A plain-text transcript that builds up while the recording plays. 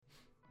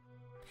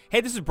Hey,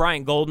 this is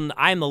Brian Golden.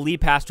 I am the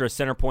lead pastor of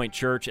Centerpoint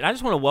Church, and I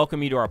just want to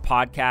welcome you to our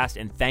podcast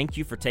and thank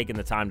you for taking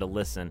the time to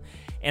listen.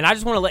 And I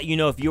just want to let you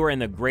know if you are in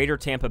the greater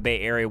Tampa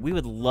Bay area, we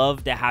would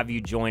love to have you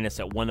join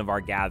us at one of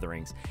our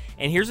gatherings.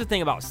 And here's the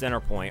thing about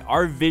Centerpoint.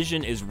 Our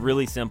vision is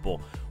really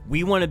simple.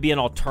 We want to be an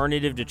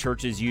alternative to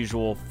church as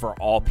usual for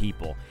all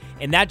people.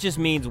 And that just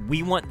means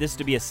we want this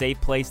to be a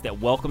safe place that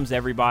welcomes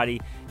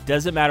everybody.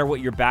 Doesn't matter what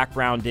your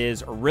background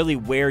is or really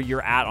where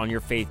you're at on your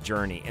faith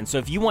journey. And so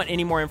if you want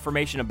any more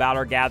information about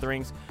our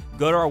gatherings,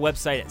 go to our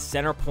website at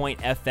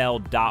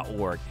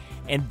centerpointfl.org.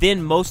 And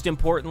then most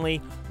importantly,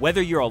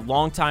 whether you're a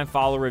longtime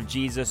follower of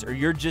Jesus or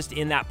you're just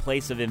in that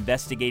place of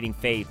investigating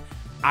faith,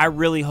 I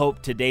really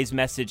hope today's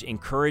message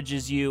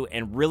encourages you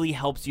and really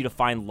helps you to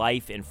find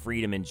life and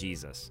freedom in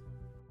Jesus.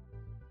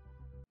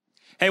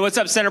 Hey, what's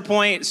up,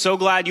 Centerpoint? So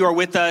glad you are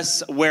with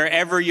us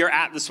wherever you're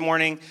at this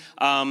morning.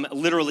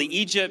 Literally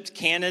Egypt,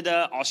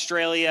 Canada,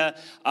 Australia,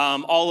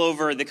 all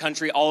over the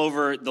country, all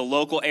over the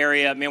local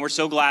area. Man, we're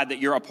so glad that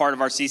you're a part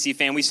of our CC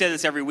fam. We say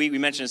this every week. We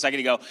mentioned a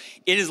second ago.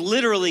 It is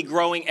literally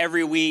growing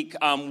every week.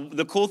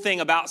 The cool thing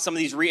about some of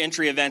these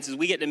re-entry events is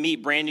we get to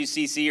meet brand new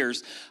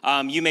CCers.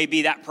 You may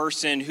be that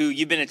person who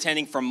you've been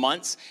attending for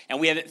months and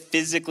we haven't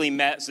physically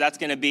met, so that's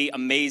going to be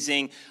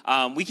amazing.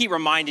 We keep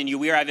reminding you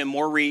we are having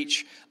more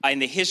reach in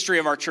the history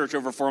of our church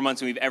over 4 months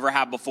than we've ever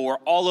had before,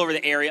 all over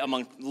the area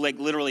among like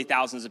literally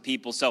thousands of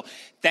people. So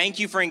thank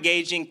you for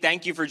engaging.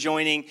 Thank you for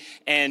joining.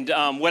 And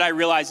what I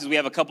realized is we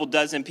have a couple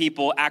dozen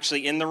people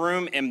actually in the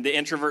room, and the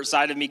introvert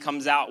side of me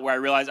comes out where I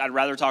realize I'd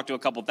rather talk to a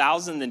couple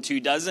thousand than 2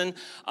 dozen.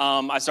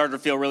 I started to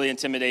feel really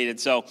intimidated.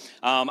 So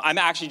I'm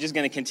actually just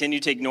going to continue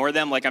to ignore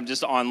them like I'm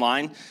just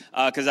online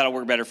because that'll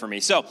work better for me.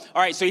 So,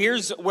 all right, so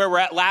here's where we're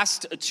at.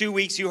 Last 2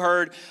 weeks you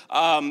heard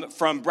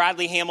from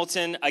Bradley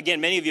Hamilton.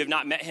 Again, many of you have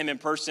not met him in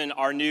person.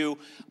 Our new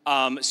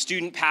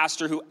student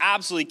pastor who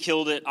absolutely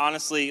killed it.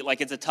 Honestly,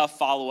 like it's a tough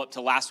follow-up to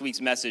last week's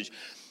message.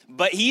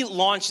 But he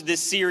launched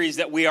this series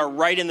that we are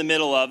right in the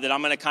middle of that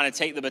I'm going to kind of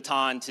take the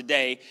baton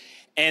today.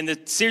 And the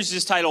series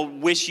is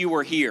titled, Wish You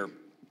Were Here.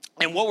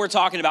 And what we're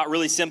talking about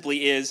really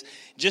simply is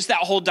just that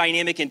whole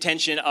dynamic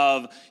intention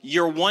of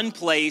you're one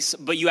place,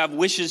 but you have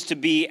wishes to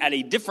be at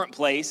a different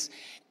place.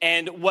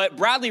 And what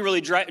Bradley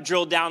really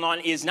drilled down on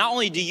is not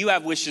only do you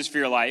have wishes for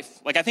your life,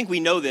 like I think we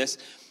know this,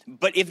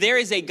 but if there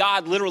is a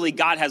God, literally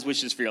God has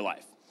wishes for your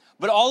life.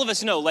 But all of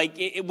us know, like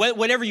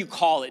whatever you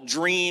call it,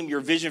 dream,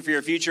 your vision for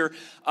your future,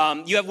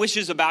 you have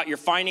wishes about your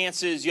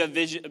finances, you have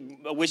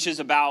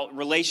wishes about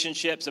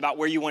relationships, about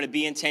where you want to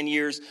be in 10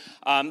 years.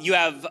 You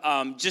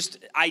have just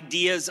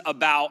ideas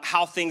about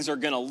how things are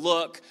going to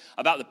look,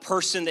 about the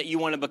person that you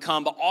want to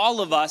become. But all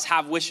of us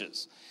have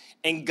wishes,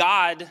 and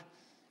God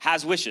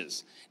has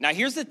wishes. Now,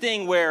 here's the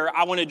thing where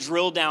I want to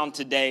drill down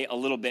today a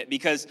little bit,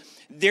 because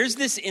there's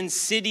this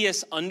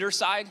insidious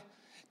underside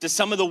to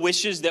some of the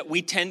wishes that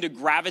we tend to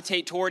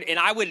gravitate toward. And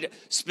I would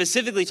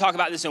specifically talk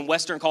about this in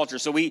Western culture.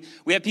 So we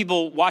have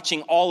people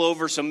watching all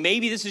over. So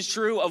maybe this is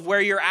true of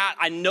where you're at.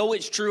 I know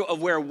it's true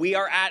of where we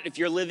are at if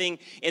you're living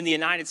in the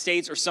United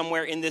States or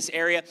somewhere in this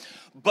area.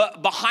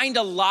 But behind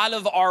a lot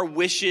of our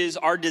wishes,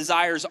 our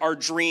desires, our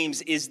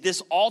dreams is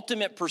this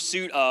ultimate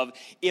pursuit of,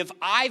 if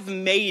I've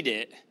made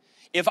it,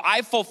 if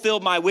I fulfill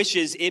my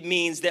wishes, it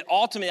means that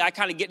ultimately I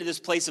kind of get to this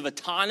place of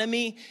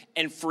autonomy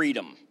and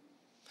freedom.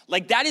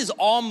 Like that is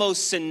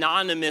almost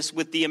synonymous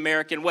with the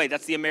American way.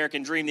 That's the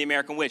American dream, the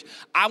American wish.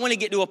 I want to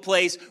get to a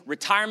place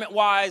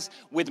retirement-wise,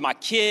 with my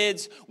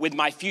kids, with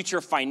my future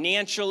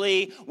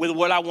financially, with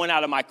what I want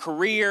out of my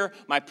career,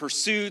 my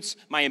pursuits,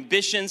 my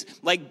ambitions.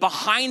 Like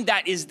behind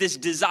that is this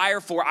desire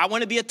for, I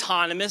want to be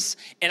autonomous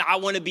and I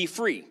want to be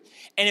free.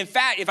 And in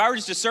fact, if I were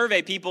just to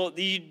survey people,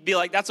 you'd be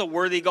like, that's a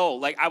worthy goal.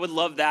 Like, I would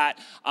love that.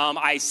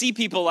 I see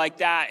people like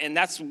that, and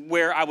that's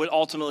where I would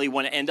ultimately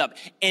want to end up.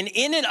 And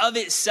in and of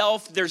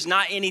itself, there's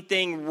not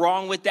anything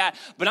wrong with that.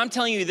 But I'm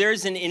telling you,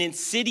 there's an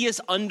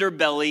insidious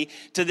underbelly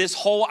to this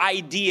whole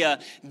idea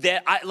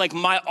that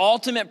my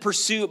ultimate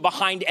pursuit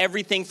behind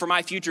everything for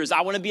my future is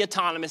I want to be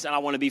autonomous and I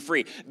want to be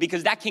free.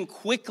 Because that can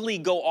quickly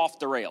go off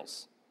the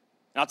rails.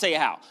 And I'll tell you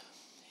how.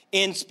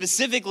 And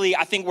specifically,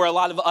 I think where a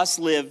lot of us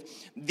live,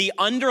 the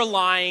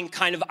underlying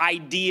kind of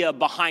idea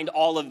behind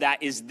all of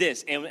that is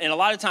this. And a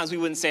lot of times we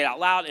wouldn't say it out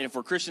loud. And if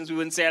we're Christians, we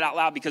wouldn't say it out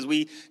loud because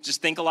we just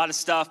think a lot of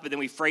stuff, but then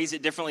we phrase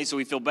it differently so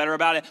we feel better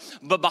about it.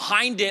 But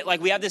behind it, like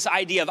we have this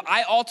idea of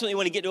I ultimately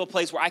want to get to a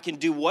place where I can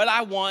do what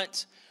I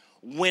want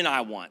when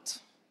I want.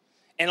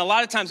 And a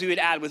lot of times we would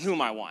add with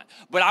whom I want.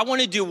 But I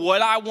want to do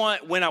what I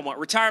want when I want.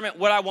 Retirement,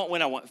 what I want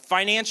when I want.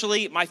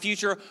 Financially, my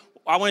future,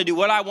 I want to do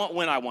what I want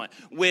when I want.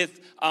 With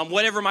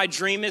whatever my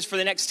dream is for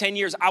the next 10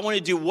 years, I want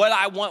to do what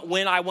I want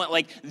when I want.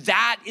 Like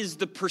that is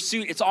the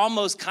pursuit. It's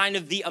almost kind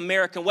of the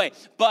American way.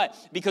 But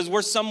because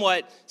we're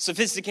somewhat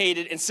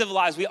sophisticated and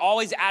civilized, we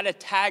always add a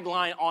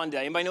tagline onto it.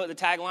 Anybody know what the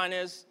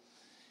tagline is?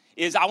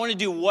 Is I want to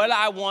do what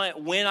I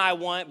want when I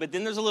want, but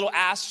then there's a little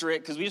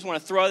asterisk because we just want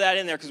to throw that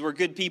in there because we're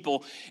good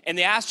people. And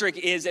the asterisk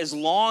is as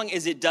long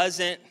as it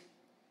doesn't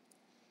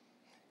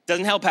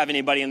Doesn't help having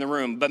anybody in the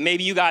room, but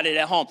maybe you got it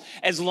at home.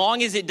 As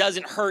long as it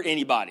doesn't hurt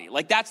anybody.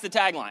 Like, that's the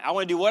tagline. I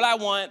want to do what I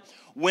want,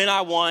 when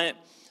I want,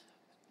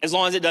 as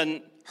long as it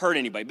doesn't hurt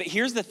anybody. But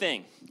here's the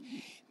thing.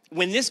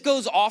 When this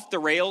goes off the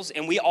rails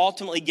and we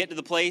ultimately get to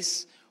the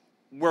place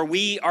where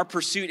our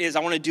pursuit is,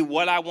 I want to do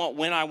what I want,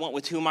 when I want,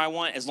 with whom I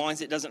want, as long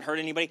as it doesn't hurt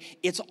anybody,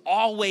 it's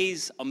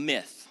always a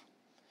myth.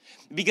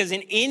 Because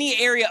in any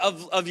area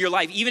of your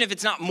life, even if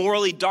it's not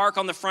morally dark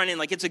on the front end,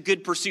 like it's a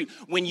good pursuit,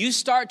 when you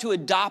start to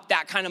adopt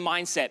that kind of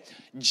mindset,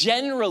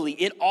 generally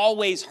it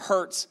always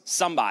hurts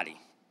somebody.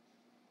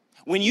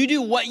 When you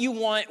do what you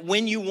want,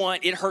 when you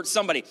want, it hurts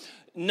somebody.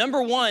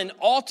 Number one,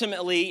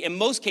 ultimately, in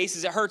most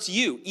cases, it hurts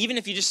you, even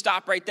if you just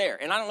stop right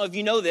there. And I don't know if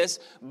you know this,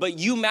 but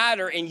you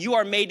matter and you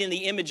are made in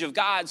the image of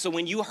God. So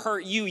when you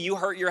hurt you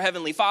hurt your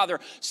heavenly Father.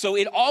 So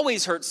it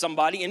always hurts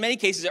somebody. In many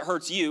cases, it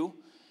hurts you.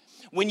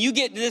 When you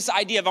get this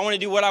idea of I want to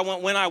do what I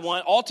want, when I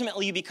want,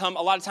 ultimately you become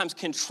a lot of times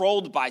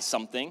controlled by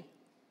something.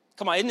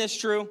 Come on, isn't this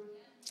true?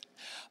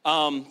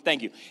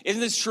 Thank you. Isn't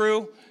this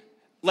true?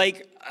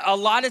 Like a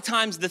lot of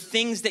times the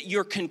things that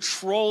you're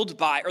controlled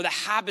by or the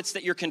habits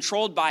that you're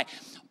controlled by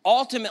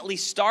ultimately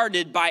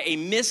started by a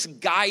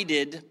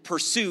misguided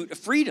pursuit of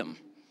freedom.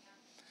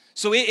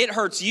 So it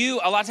hurts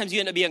you. A lot of times you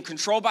end up being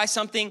controlled by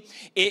something.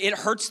 It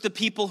hurts the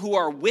people who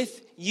are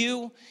with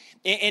you.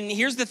 And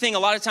here's the thing, a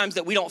lot of times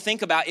that we don't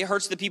think about, it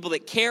hurts the people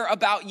that care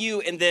about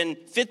you. And then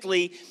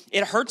fifthly,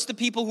 it hurts the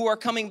people who are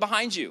coming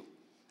behind you.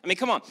 I mean,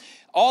 come on.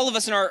 All of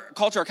us in our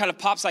culture are kind of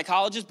pop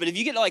psychologists, but if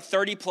you get to like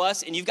 30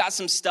 plus and you've got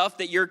some stuff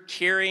that you're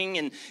carrying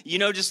and you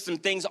know just some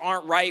things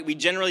aren't right, we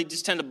generally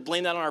just tend to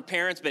blame that on our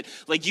parents, but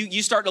like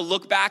you start to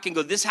look back and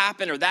go, this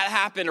happened or that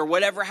happened or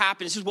whatever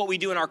happened. This is what we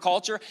do in our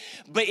culture.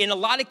 But in a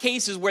lot of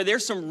cases where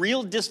there's some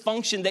real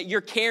dysfunction that you're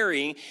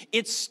carrying,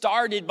 it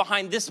started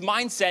behind this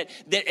mindset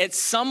that at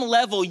some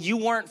level you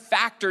weren't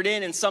factored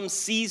in some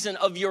season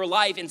of your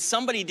life and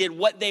somebody did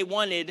what they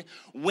wanted,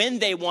 when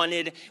they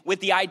wanted,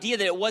 with the idea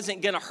that it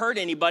wasn't going to hurt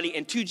anybody.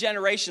 And 2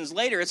 generations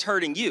later, it's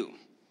hurting you.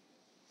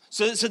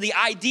 So the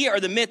idea or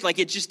the myth, like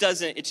it just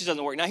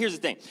doesn't work. Now, here's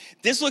the thing.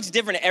 This looks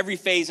different at every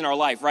phase in our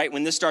life, right?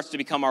 When this starts to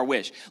become our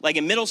wish. Like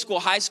in middle school,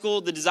 high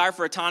school, the desire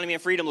for autonomy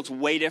and freedom looks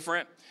way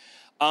different.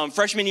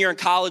 Freshman year in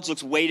college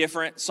looks way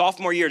different.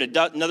 Sophomore year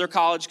at another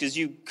college, because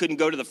you couldn't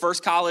go to the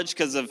first college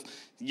because of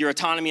your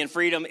autonomy and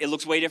freedom, it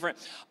looks way different.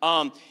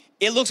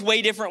 It looks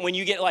way different when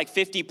you get like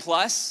 50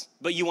 plus,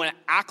 but you want to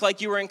act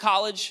like you were in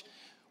college,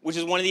 which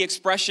is one of the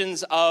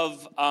expressions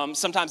of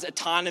sometimes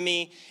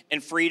autonomy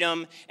and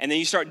freedom. And then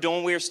you start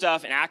doing weird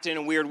stuff and acting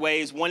in weird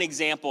ways. One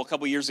example, a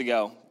couple years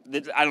ago,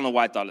 I don't know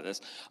why I thought of this.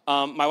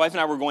 My wife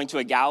and I were going to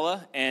a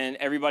gala, and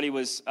everybody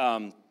was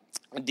a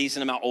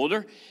decent amount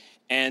older.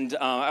 And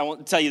I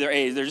won't tell you their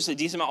age. They're just a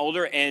decent amount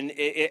older. And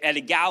at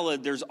a gala,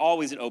 there's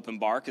always an open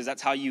bar, because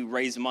that's how you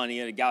raise money.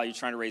 At a gala, you're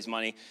trying to raise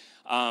money.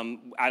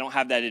 I don't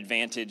have that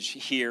advantage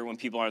here when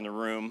people are in the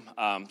room,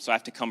 so I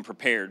have to come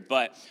prepared.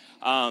 But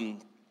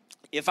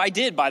if I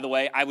did, by the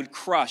way, I would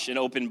crush an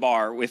open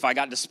bar if I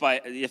got to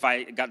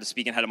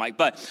speak and had a mic.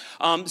 But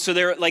so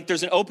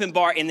there's an open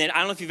bar, and then I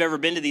don't know if you've ever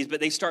been to these, but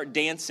they start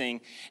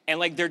dancing, and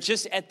like they're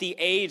just at the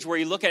age where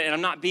you look at it, and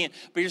I'm not being,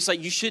 but you're just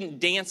like, you shouldn't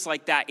dance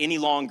like that any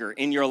longer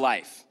in your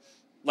life.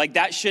 Like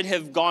that should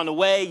have gone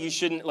away. You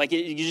shouldn't,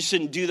 you just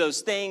shouldn't do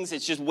those things.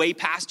 It's just way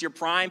past your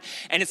prime.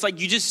 And it's like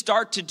you just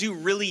start to do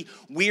really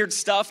weird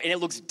stuff, and it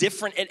looks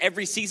different at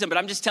every season. But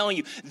I'm just telling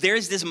you,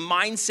 there's this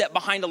mindset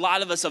behind a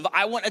lot of us of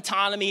I want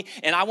autonomy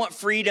and I want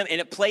freedom,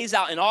 and it plays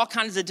out in all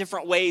kinds of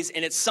different ways,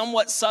 and it's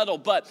somewhat subtle.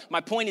 But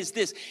my point is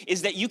this,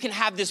 is that you can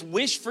have this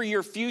wish for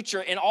your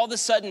future, and all of a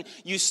sudden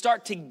you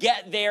start to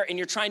get there and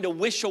you're trying to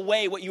wish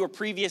away what you were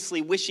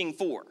previously wishing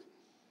for.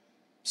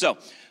 So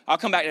I'll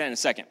come back to that in a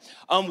second.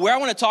 Where I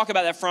want to talk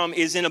about that from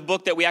is in a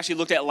book that we actually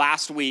looked at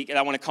last week, and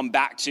I want to come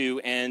back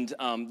to. And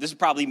this is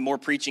probably more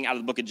preaching out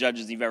of the book of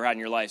Judges than you've ever had in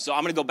your life. So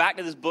I'm going to go back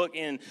to this book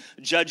in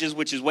Judges,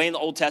 which is way in the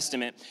Old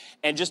Testament,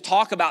 and just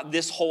talk about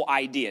this whole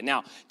idea.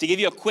 Now, to give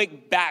you a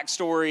quick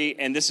backstory,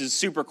 and this is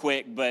super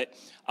quick, but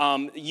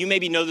you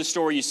maybe know the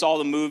story. You saw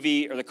the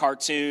movie or the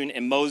cartoon,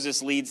 and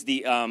Moses leads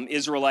the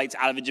Israelites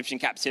out of Egyptian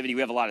captivity.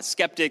 We have a lot of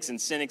skeptics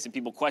and cynics and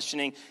people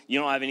questioning. You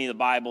don't have any of the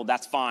Bible.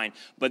 That's fine.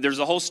 But there's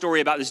a whole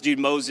story about this dude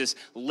Moses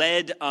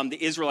led the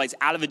Israelites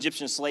out of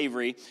Egyptian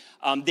slavery.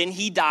 Then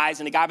he dies,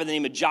 and a guy by the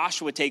name of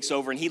Joshua takes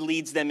over, and he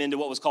leads them into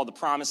what was called the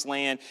Promised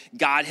Land.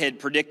 God had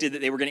predicted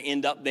that they were going to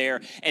end up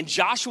there. And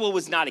Joshua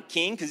was not a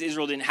king, because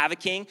Israel didn't have a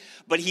king,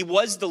 but he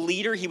was the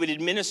leader. He would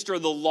administer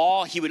the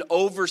law. He would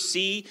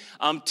oversee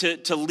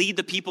to lead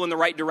the people in the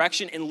right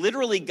direction. And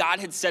literally, God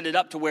had set it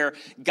up to where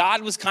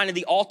God was kind of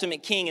the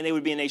ultimate king, and they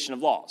would be a nation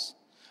of laws,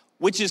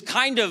 which is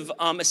kind of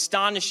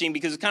astonishing,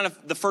 because it's kind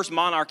of the first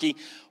monarchy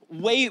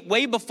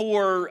way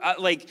before,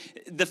 like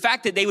the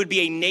fact that they would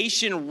be a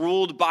nation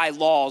ruled by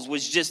laws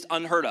was just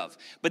unheard of.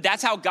 But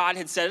that's how God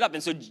had set it up.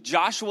 And so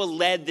Joshua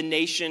led the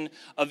nation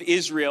of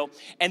Israel.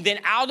 And then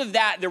out of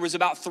that, there was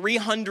about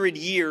 300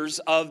 years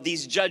of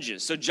these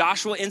judges. So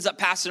Joshua ends up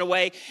passing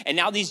away. And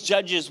now these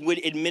judges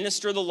would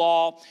administer the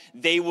law.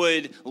 They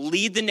would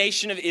lead the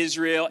nation of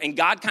Israel. And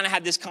God kind of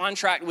had this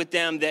contract with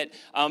them that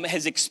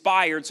has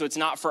expired. So it's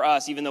not for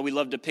us, even though we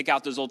love to pick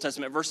out those Old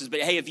Testament verses.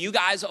 But hey, if you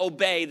guys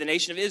obey the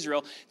nation of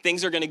Israel,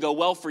 things are going to go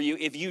well for you.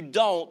 If you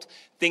don't,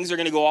 things are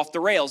going to go off the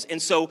rails.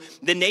 And so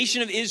the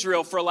nation of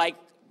Israel, for like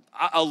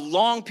a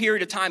long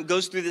period of time,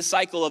 goes through this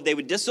cycle of they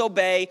would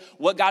disobey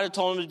what God had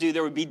told them to do.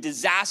 There would be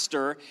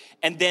disaster,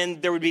 and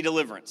then there would be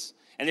deliverance.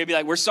 And they'd be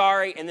like, we're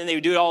sorry, and then they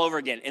would do it all over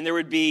again. And there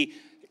would be,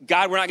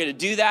 God, we're not going to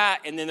do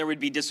that. And then there would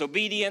be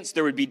disobedience,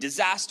 there would be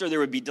disaster, there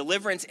would be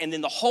deliverance. And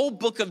then the whole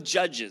book of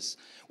Judges,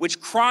 which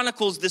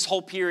chronicles this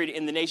whole period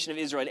in the nation of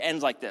Israel, it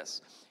ends like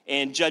this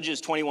in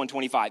Judges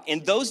 21-25.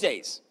 In those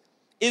days,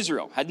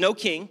 Israel had no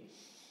king.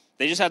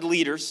 They just had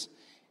leaders.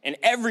 And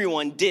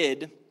everyone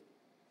did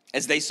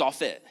as they saw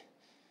fit.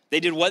 They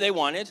did what they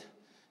wanted.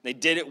 They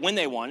did it when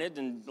they wanted.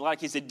 And a lot of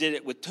cases, they did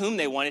it with whom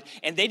they wanted.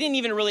 And they didn't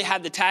even really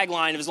have the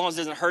tagline of as long as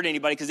it doesn't hurt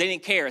anybody, because they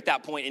didn't care at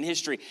that point in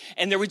history.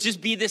 And there would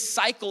just be this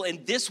cycle.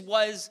 And this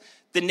was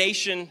the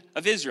nation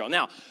of Israel.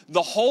 Now,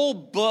 the whole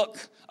book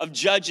of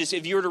Judges,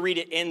 if you were to read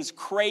it, ends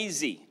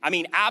crazy. I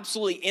mean,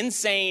 absolutely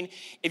insane.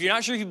 If you're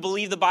not sure if you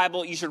believe the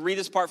Bible, you should read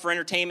this part for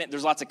entertainment.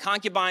 There's lots of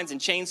concubines and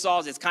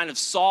chainsaws. It's kind of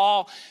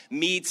Saul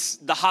meets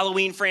the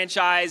Halloween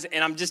franchise.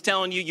 And I'm just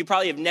telling you, you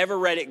probably have never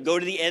read it. Go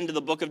to the end of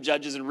the book of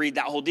Judges and read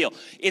that whole deal.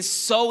 It's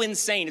so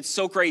insane. It's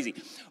so crazy.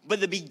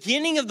 But the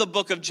beginning of the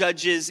book of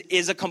Judges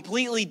is a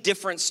completely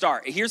different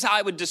start. Here's how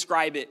I would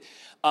describe it,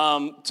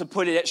 to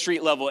put it at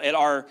street level, at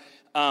our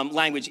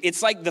language.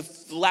 It's like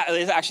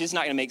actually, it's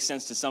not going to make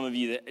sense to some of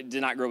you that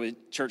did not grow up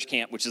with church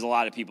camp, which is a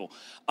lot of people.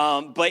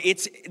 But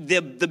it's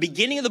the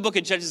beginning of the book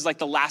of Judges is like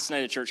the last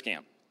night of church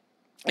camp.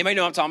 Anybody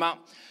know what I'm talking about?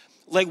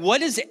 Like,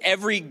 what does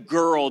every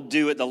girl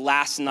do at the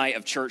last night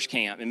of church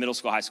camp in middle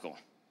school, high school?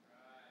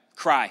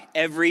 Cry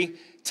every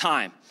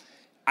time.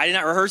 I did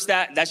not rehearse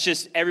that. That's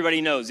just, everybody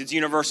knows. It's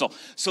universal.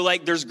 So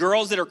like, there's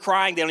girls that are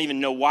crying. They don't even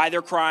know why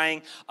they're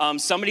crying.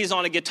 Somebody's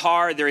on a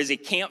guitar. There is a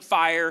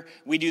campfire.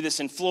 We do this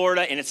in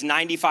Florida, and it's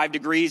 95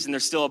 degrees, and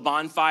there's still a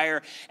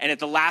bonfire. And at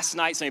the last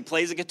night, somebody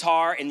plays a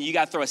guitar, and you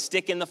got to throw a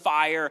stick in the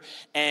fire.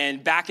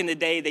 And back in the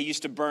day, they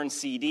used to burn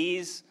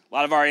CDs. A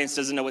lot of our audience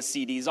doesn't know what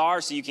CDs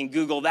are, so you can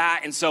Google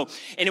that. And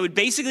it would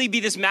basically be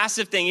this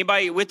massive thing.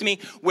 Anybody with me?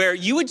 Where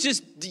you would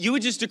just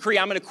decree,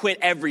 I'm going to quit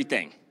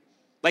everything.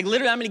 Like,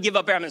 literally, I'm going to give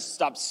up. I'm going to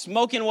stop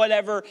smoking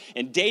whatever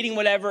and dating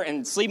whatever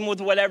and sleeping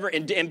with whatever.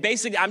 And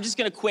basically, I'm just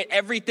going to quit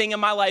everything in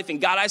my life. And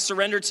God, I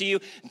surrender to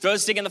you. And throw the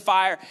stick in the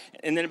fire.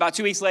 And then about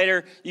 2 weeks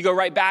later, you go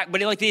right back.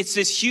 But it's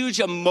this huge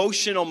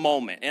emotional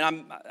moment.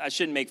 And I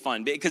shouldn't make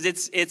fun because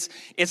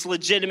it's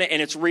legitimate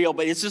and it's real.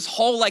 But it's this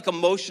whole like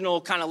emotional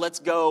kind of let's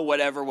go,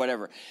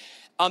 whatever.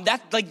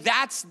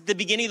 That's the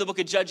beginning of the book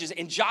of Judges.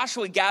 And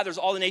Joshua gathers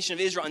all the nation of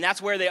Israel, and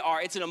that's where they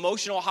are. It's an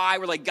emotional high.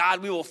 We're like,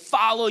 God, we will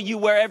follow you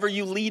wherever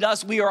you lead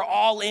us. We are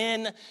all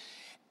in.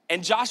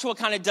 And Joshua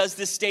kind of does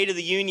this State of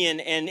the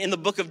Union, and in the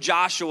book of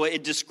Joshua,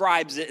 it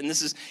describes it.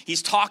 And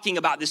he's talking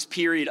about this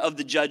period of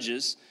the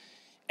Judges.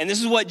 And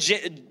this is what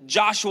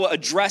Joshua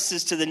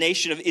addresses to the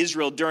nation of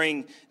Israel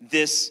during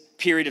this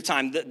period of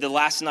time, the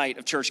last night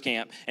of church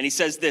camp. And he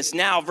says this,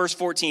 now, verse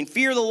 14,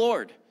 fear the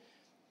Lord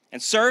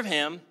and serve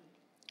him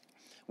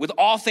with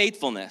all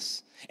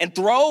faithfulness, and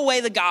throw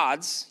away the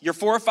gods your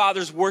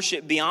forefathers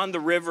worship beyond the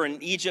river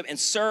in Egypt, and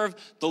serve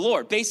the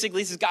Lord.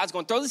 Basically, this is God's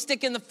going, throw the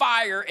stick in the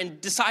fire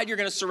and decide you're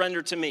going to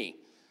surrender to me.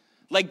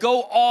 Like,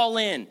 go all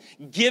in,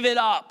 give it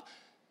up,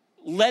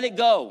 let it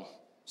go,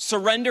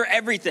 surrender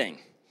everything.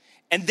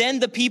 And then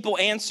the people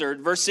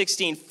answered, verse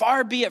 16,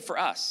 far be it for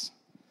us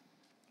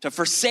to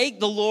forsake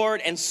the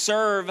Lord and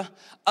serve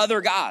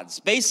other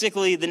gods.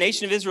 Basically, the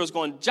nation of Israel is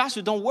going,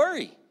 Joshua, don't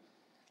worry.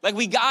 Like,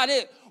 we got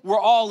it. We're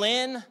all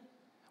in.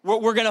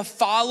 We're going to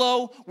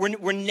follow.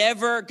 We're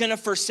never going to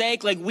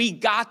forsake. Like, we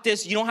got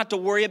this. You don't have to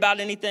worry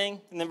about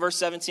anything. And then verse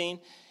 17.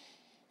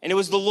 And it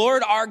was the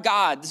Lord our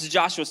God, this is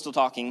Joshua still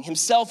talking,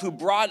 himself who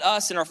brought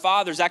us and our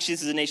fathers, actually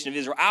this is the nation of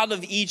Israel, out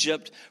of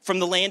Egypt from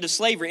the land of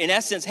slavery. In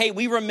essence, hey,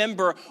 we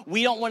remember,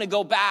 we don't want to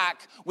go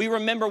back. We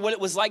remember what it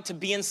was like to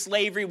be in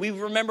slavery. We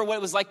remember what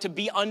it was like to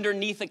be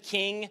underneath a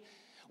king.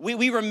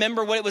 We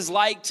remember what it was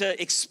like to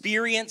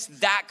experience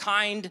that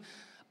kind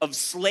of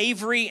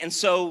slavery. And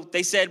so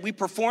they said, we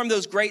performed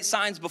those great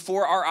signs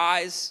before our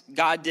eyes.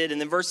 God did.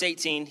 And then verse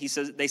 18,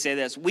 they say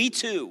this, we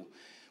too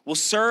will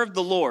serve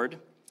the Lord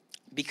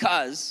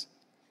because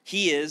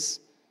he is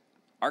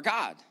our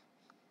God.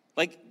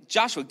 Like,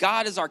 Joshua,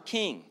 God is our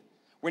king.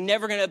 We're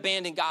never going to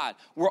abandon God.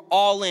 We're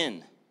all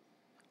in.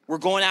 We're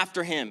going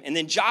after him. And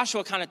then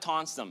Joshua kind of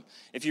taunts them.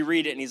 If you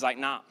read it, and he's like,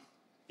 nah,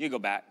 you go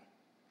back.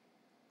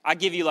 I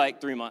give you like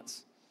 3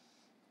 months.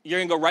 You're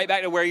going to go right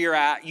back to where you're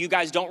at. You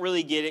guys don't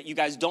really get it. You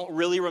guys don't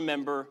really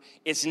remember.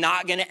 It's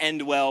not going to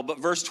end well. But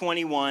verse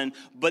 21,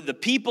 but the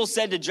people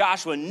said to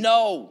Joshua,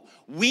 no,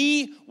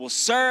 we will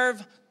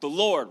serve the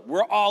Lord.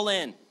 We're all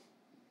in.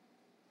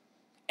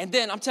 And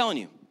then I'm telling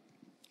you,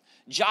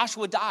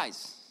 Joshua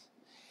dies.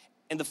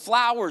 And the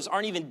flowers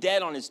aren't even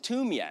dead on his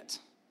tomb yet.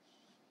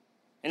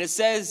 And it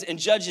says in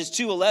Judges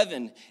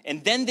 2:11,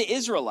 and then the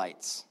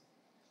Israelites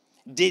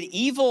did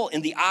evil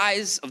in the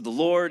eyes of the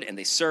Lord, and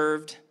they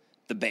served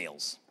the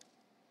Baals.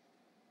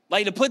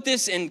 Like, to put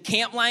this in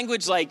camp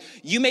language, like,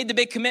 you made the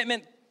big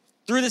commitment,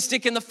 threw the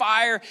stick in the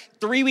fire.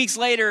 3 weeks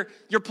later,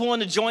 you're pulling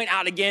the joint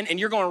out again, and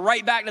you're going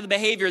right back to the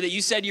behavior that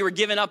you said you were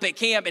giving up at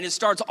camp, and it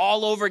starts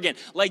all over again.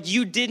 Like,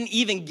 you didn't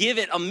even give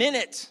it a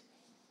minute.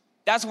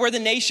 That's where the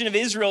nation of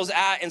Israel is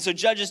at. And so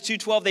Judges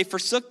 2:12, they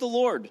forsook the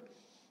Lord,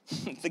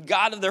 the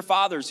God of their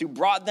fathers, who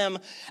brought them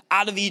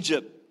out of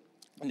Egypt,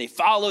 and they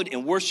followed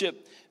and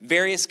worshiped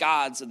various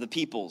gods of the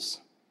peoples.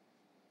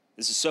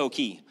 This is so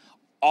key,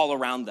 all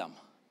around them.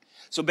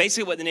 So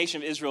basically what the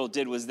nation of Israel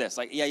did was this.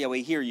 Like, yeah,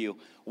 we hear you.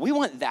 We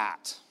want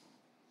that.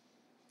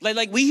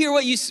 Like we hear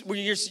what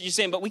you're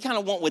saying, but we kind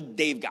of want what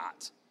they've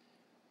got.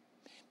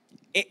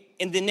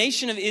 And the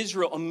nation of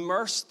Israel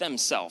immersed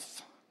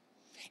themselves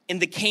in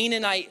the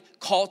Canaanite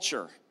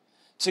culture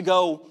to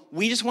go,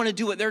 we just want to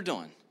do what they're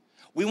doing.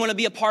 We want to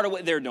be a part of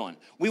what they're doing.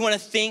 We want to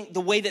think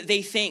the way that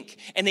they think.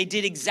 And they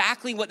did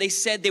exactly what they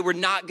said they were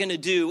not going to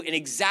do, and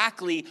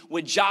exactly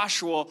what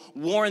Joshua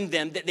warned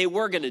them that they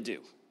were going to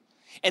do.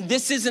 And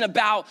this isn't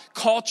about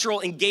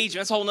cultural engagement.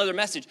 That's a whole other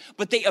message.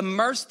 But they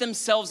immersed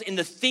themselves in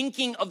the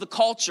thinking of the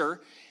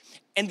culture,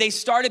 and they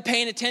started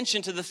paying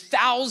attention to the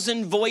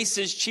 1,000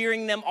 voices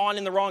cheering them on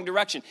in the wrong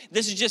direction.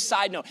 This is just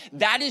side note.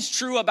 That is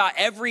true about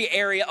every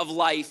area of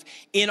life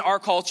in our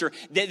culture.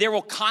 That there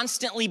will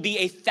constantly be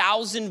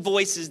 1,000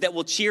 voices that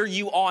will cheer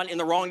you on in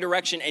the wrong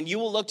direction. And you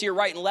will look to your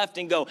right and left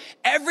and go,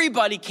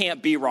 everybody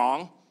can't be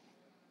wrong.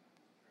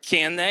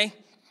 Can they?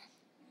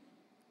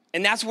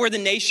 And that's where the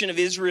nation of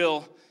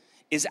Israel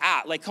is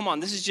at. Like, come on,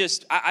 this is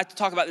just, I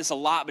talk about this a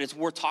lot, but it's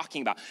worth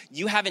talking about.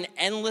 You have an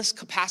endless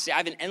capacity. I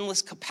have an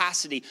endless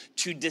capacity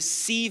to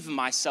deceive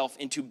myself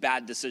into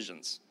bad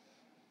decisions.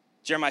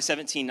 Jeremiah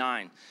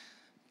 17:9.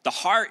 The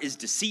heart is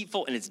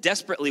deceitful and it's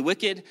desperately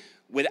wicked,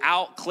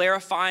 without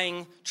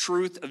clarifying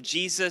truth of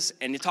Jesus.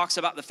 And it talks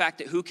about the fact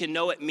that who can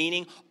know it,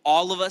 meaning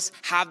all of us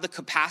have the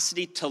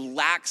capacity to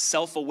lack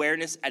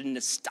self-awareness at an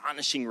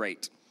astonishing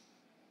rate.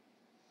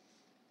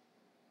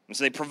 And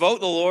so they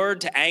provoked the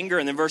Lord to anger.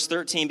 And then verse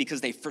 13, because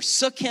they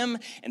forsook him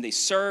and they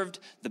served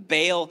the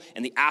Baal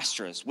and the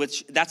Ashtoreth,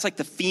 which that's like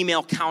the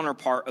female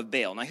counterpart of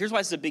Baal. Now, here's why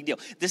this is a big deal.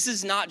 This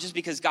is not just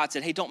because God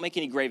said, hey, don't make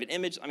any graven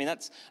image. I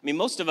mean,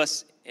 most of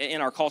us in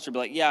our culture be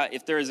like, yeah,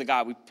 if there is a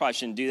God, we probably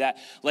shouldn't do that.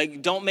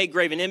 Like, don't make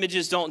graven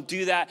images, don't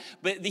do that.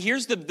 But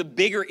here's the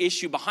bigger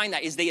issue behind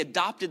that is they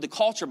adopted the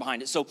culture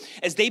behind it. So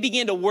as they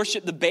began to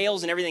worship the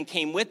Baals and everything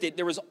came with it,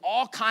 there was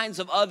all kinds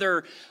of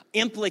other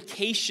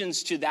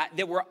implications to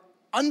that were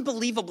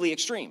unbelievably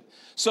extreme.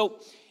 So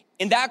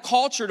in that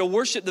culture, to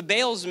worship the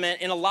Baals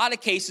meant in a lot of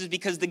cases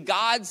because the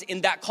gods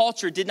in that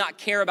culture did not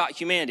care about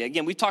humanity.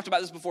 Again, we've talked about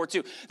this before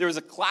too. There was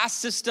a class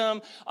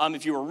system.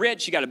 If you were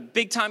rich, you got a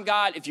big time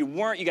God. If you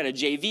weren't, you got a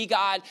JV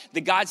God. The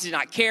gods did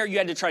not care. You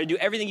had to try to do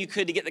everything you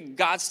could to get the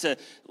gods to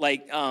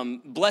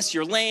bless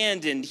your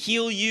land and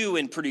heal you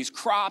and produce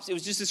crops. It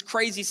was just this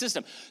crazy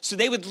system. So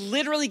they would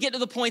literally get to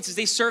the points as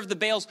they served the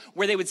Baals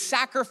where they would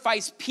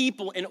sacrifice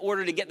people in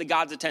order to get the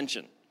God's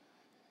attention.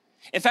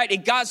 In fact,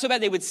 it got so bad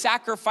they would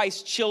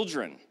sacrifice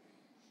children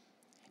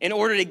in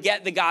order to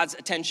get the God's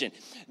attention.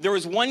 There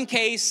was one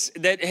case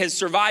that has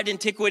survived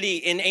antiquity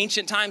in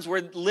ancient times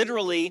where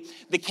literally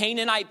the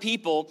Canaanite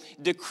people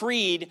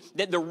decreed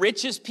that the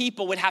richest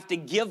people would have to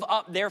give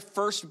up their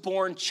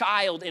firstborn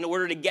child in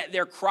order to get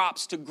their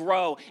crops to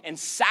grow and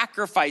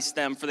sacrifice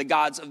them for the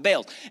gods of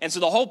Baal. And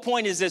so the whole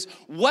point is this: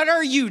 what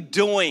are you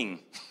doing?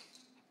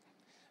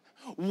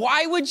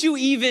 Why would you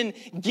even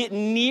get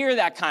near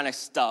that kind of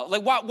stuff?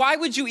 Like, why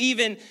would you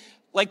even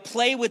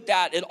play with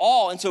that at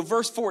all? And so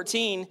verse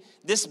 14,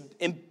 this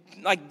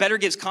better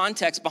gives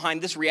context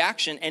behind this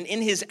reaction. And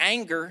in his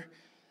anger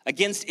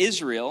against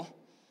Israel,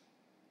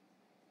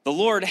 the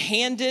Lord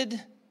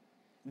handed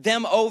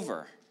them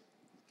over.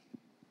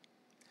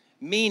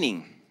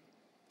 Meaning,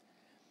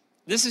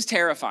 this is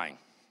terrifying.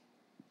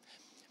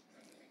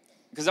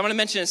 Because I'm going to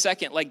mention in a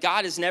second,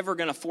 God is never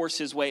going to force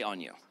his way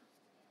on you.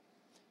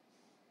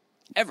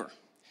 Ever.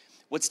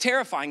 What's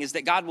terrifying is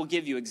that God will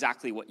give you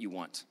exactly what you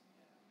want.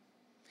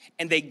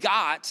 And they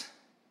got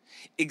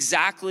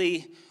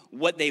exactly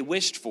what they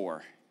wished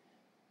for.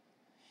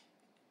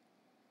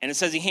 And it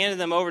says he handed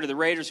them over to the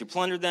raiders who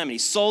plundered them, and he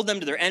sold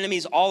them to their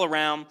enemies all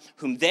around,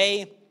 whom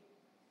they,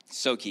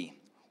 so key,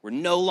 were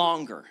no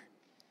longer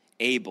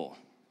able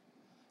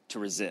to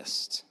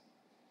resist.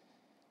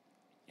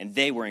 And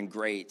they were in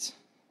great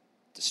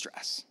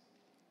distress.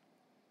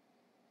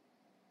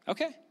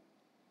 Okay.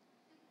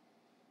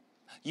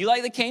 You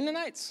like the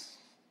Canaanites?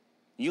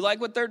 You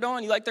like what they're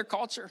doing? You like their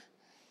culture?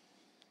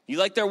 You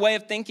like their way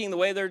of thinking, the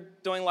way they're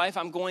doing life?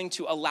 I'm going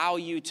to allow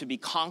you to be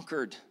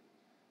conquered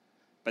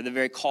by the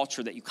very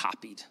culture that you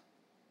copied.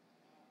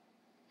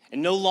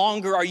 And no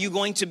longer are you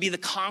going to be the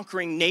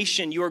conquering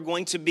nation. You are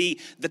going to be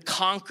the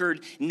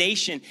conquered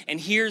nation. And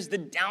here's the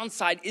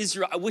downside,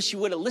 Israel. I wish you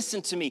would have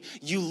listened to me.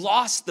 You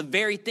lost the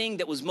very thing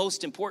that was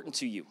most important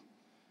to you.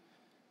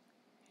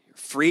 Your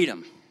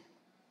freedom.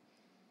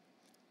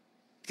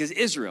 Because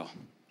Israel,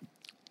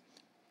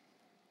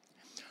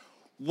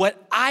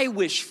 what I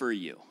wish for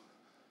you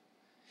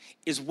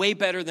is way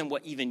better than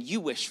what even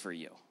you wish for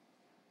you.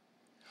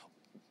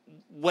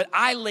 What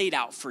I laid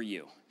out for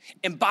you.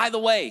 And by the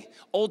way,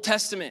 Old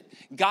Testament,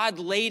 God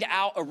laid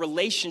out a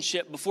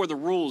relationship before the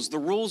rules. The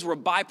rules were a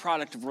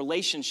byproduct of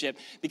relationship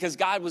because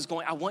God was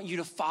going, I want you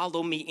to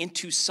follow me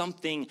into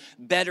something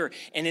better.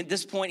 And at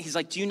this point, he's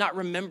like, do you not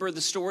remember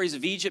the stories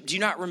of Egypt? Do you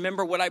not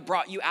remember what I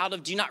brought you out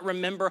of? Do you not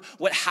remember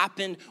what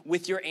happened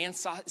with your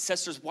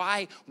ancestors?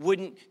 Why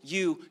wouldn't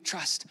you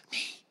trust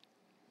me?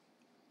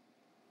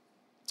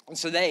 And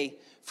so they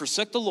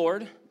forsook the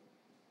Lord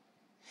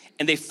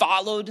and they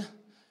followed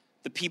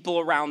the people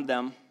around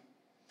them.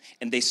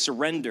 And they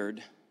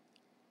surrendered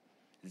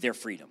their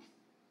freedom.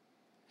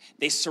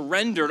 They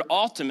surrendered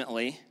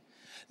ultimately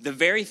the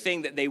very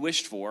thing that they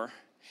wished for.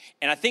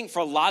 And I think for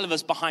a lot of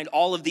us, behind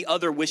all of the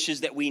other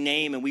wishes that we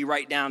name and we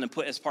write down and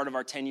put as part of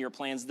our 10-year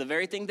plans, the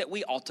very thing that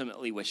we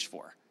ultimately wished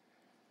for.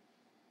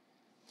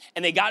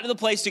 And they got to the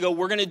place to go,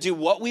 we're going to do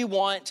what we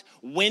want,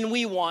 when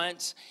we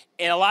want,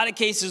 in a lot of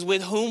cases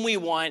with whom we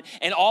want.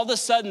 And all of a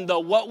sudden, the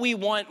what we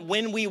want,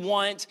 when we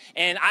want,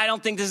 and I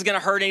don't think this is going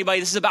to hurt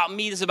anybody. This is about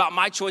me. This is about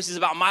my choices. This is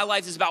about my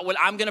life. This is about what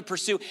I'm going to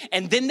pursue.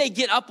 And then they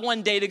get up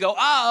one day to go,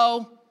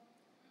 uh-oh,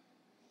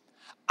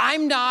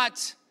 I'm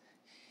not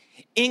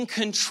in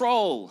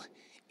control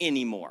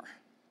anymore.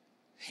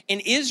 In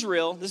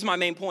Israel, this is my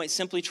main point,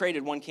 simply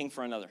traded one king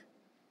for another.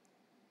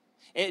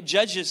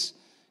 Judges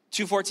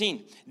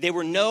 2:14, they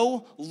were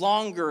no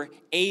longer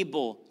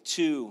able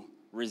to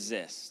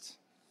resist.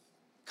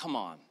 Come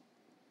on.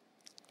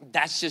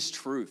 That's just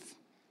truth.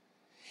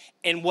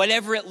 And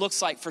whatever it looks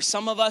like, for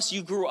some of us,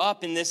 you grew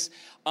up in this,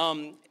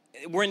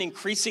 we're an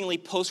increasingly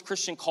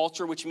post-Christian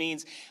culture, which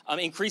means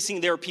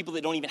increasingly there are people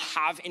that don't even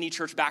have any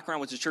church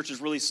background, which the church is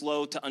really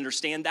slow to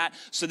understand that.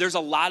 So there's a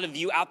lot of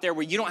you out there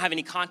where you don't have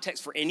any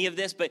context for any of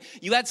this, but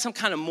you had some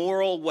kind of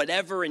moral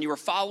whatever, and you were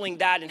following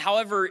that, and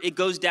however it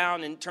goes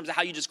down in terms of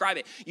how you describe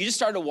it, you just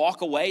started to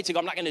walk away to go,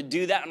 I'm not going to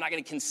do that, I'm not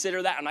going to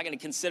consider that, I'm not going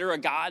to consider a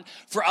God.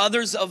 For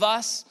others of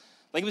us,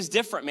 like it was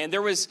different, man.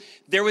 There was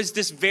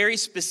this very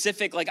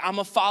specific, like I'm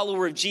a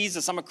follower of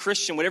Jesus, I'm a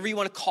Christian, whatever you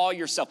want to call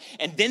yourself.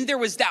 And then there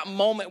was that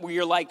moment where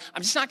you're like,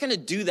 I'm just not going to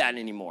do that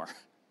anymore.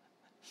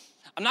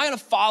 I'm not going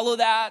to follow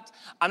that.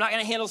 I'm not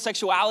going to handle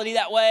sexuality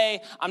that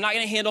way. I'm not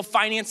going to handle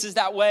finances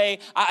that way.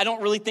 I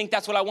don't really think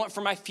that's what I want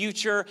for my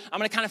future. I'm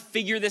going to kind of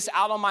figure this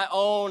out on my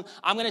own.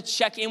 I'm going to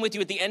check in with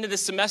you at the end of the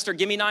semester.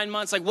 Give me 9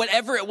 months, like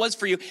whatever it was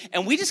for you.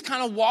 And we just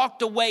kind of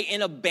walked away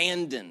and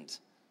abandoned.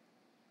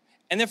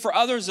 And then for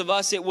others of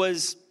us, it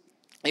was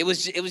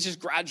just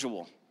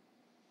gradual.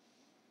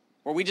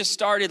 Where we just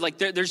started, like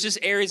there's just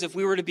areas, if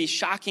we were to be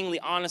shockingly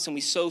honest, and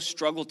we so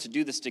struggled to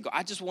do this, to go,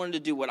 I just wanted to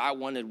do what I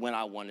wanted when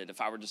I wanted,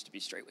 if I were just to be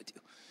straight with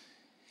you.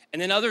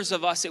 And then others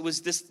of us, it was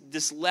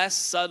this less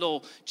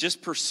subtle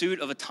just pursuit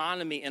of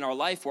autonomy in our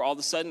life, where all of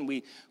a sudden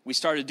we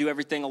started to do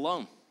everything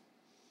alone.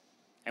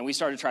 And we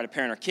started to try to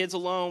parent our kids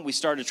alone. We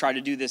started to try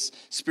to do this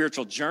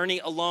spiritual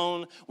journey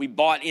alone. We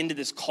bought into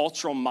this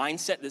cultural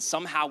mindset that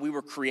somehow we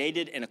were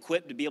created and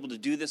equipped to be able to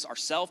do this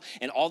ourselves.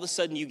 And all of a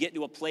sudden you get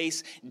to a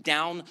place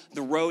down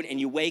the road and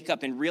you wake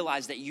up and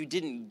realize that you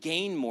didn't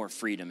gain more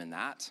freedom in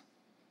that.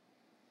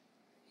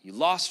 You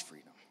lost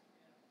freedom.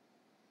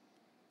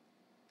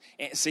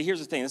 And so here's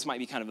the thing. This might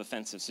be kind of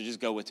offensive, so just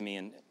go with me.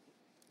 And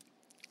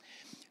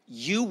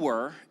you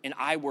were and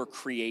I were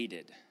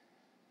created,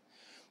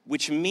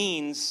 which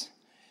means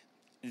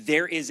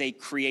there is a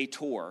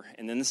creator,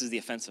 and then this is the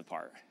offensive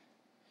part.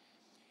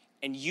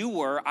 And we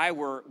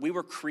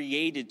were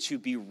created to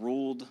be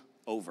ruled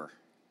over.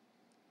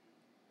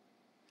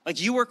 Like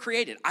you were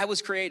created, I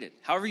was created,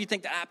 however you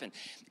think that happened.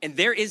 And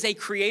there is a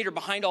creator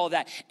behind all of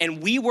that.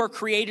 And we were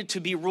created to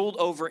be ruled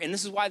over. And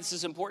this is why this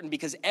is important,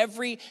 because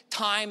every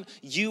time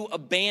you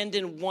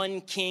abandon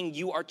one king,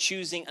 you are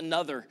choosing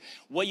another.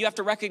 What you have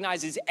to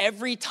recognize is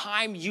every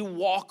time you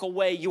walk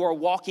away, you are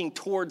walking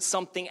towards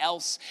something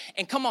else.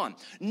 And come on,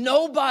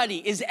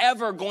 nobody is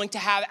ever going to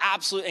have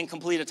absolute and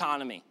complete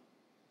autonomy.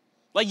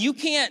 Like you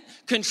can't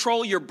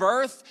control your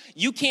birth.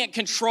 You can't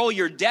control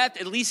your death,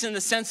 at least in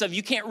the sense of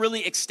you can't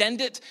really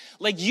extend it.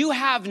 Like you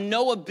have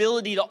no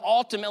ability to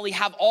ultimately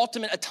have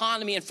ultimate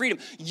autonomy and freedom.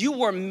 You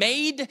were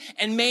made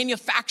and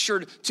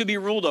manufactured to be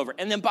ruled over.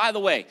 And then by the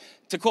way,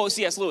 to quote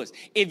C.S. Lewis,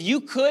 if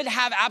you could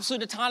have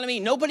absolute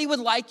autonomy, nobody would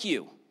like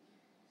you.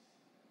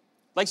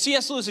 Like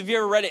C.S. Lewis, if you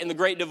ever read it in The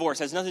Great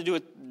Divorce, it has nothing to do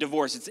with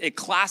divorce. It's a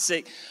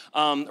classic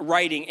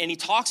writing, and he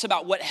talks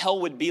about what hell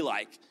would be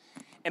like.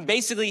 And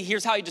basically,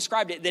 here's how he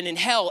described it. Then in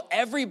hell,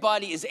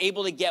 everybody is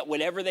able to get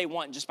whatever they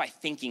want just by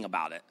thinking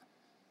about it.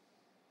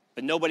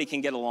 But nobody can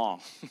get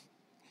along.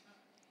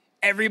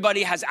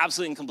 Everybody has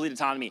absolute and complete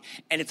autonomy,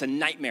 and it's a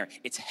nightmare.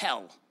 It's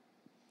hell.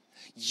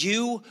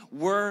 You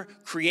were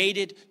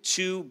created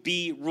to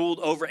be ruled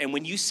over, and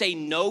when you say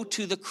no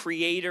to the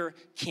Creator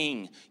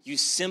King, you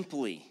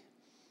simply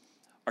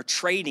are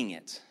trading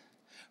it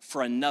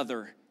for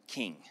another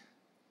king.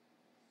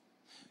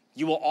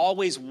 You will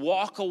always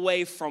walk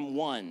away from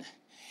one,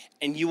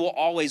 and you will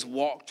always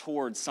walk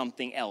towards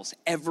something else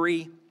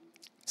every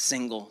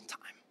single time.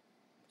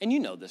 And you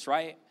know this,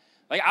 right?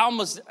 Like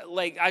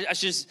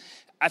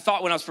I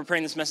thought when I was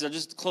preparing this message, I'll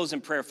just close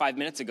in prayer 5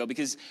 minutes ago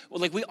because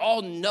we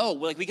all know,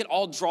 we could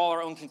all draw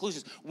our own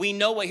conclusions. We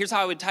know here's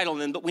how I would title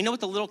them, but we know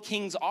what the little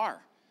kings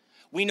are.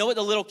 We know what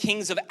the little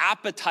kings of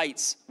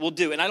appetites will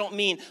do. And I don't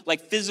mean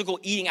like physical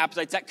eating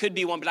appetites. That could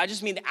be one, but I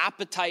just mean the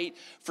appetite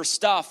for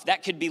stuff.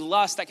 That could be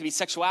lust. That could be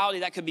sexuality.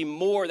 That could be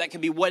more. That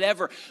could be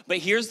whatever. But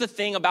here's the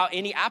thing about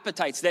any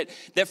appetites, that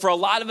for a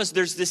lot of us,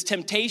 there's this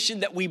temptation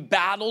that we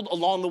battled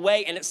along the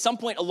way. And at some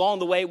point along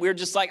the way, we're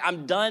just like,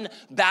 I'm done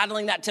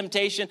battling that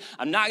temptation.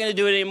 I'm not going to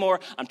do it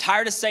anymore. I'm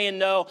tired of saying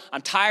no.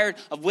 I'm tired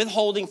of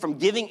withholding from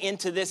giving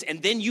into this.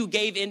 And then you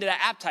gave into that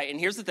appetite. And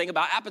here's the thing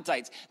about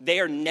appetites. They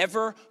are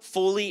never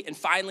fully and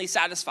finally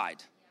satisfied.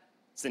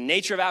 It's the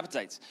nature of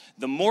appetites.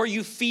 The more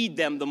you feed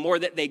them, the more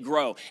that they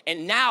grow.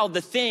 And now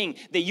the thing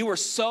that you are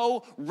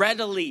so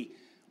readily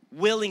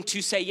willing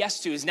to say yes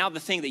to is now the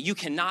thing that you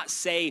cannot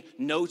say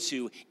no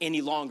to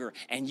any longer.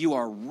 And you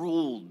are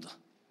ruled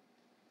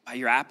by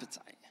your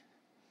appetite.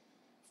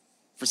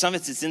 For some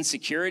of it's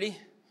insecurity.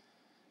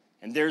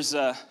 And there's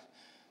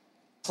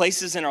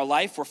places in our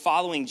life where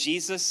following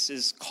Jesus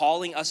is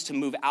calling us to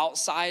move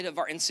outside of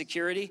our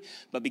insecurity,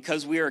 but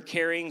because we are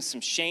carrying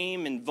some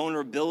shame and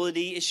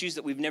vulnerability issues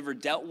that we've never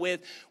dealt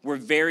with, we're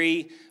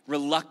very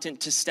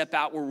reluctant to step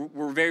out.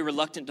 We're very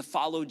reluctant to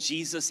follow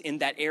Jesus in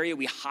that area.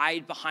 We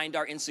hide behind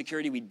our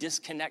insecurity. We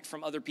disconnect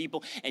from other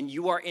people, and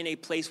you are in a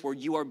place where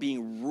you are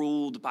being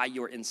ruled by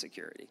your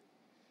insecurity.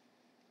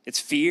 It's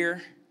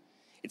fear.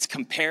 It's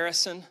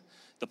comparison.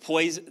 The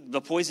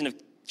poison of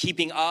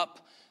keeping up.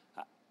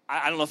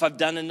 I don't know if I've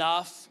done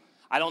enough.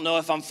 I don't know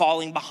if I'm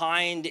falling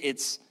behind.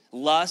 It's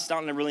lust. I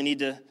don't really need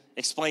to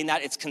explain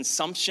that. It's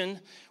consumption,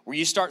 where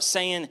you start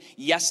saying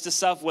yes to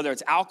stuff, whether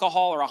it's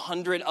alcohol or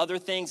 100 other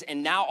things,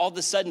 and now all of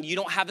a sudden you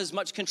don't have as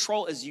much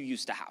control as you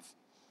used to have.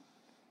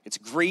 It's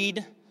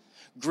greed.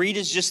 Greed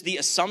is just the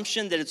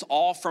assumption that it's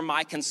all for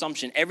my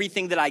consumption.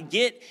 Everything that I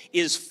get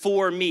is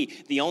for me.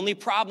 The only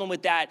problem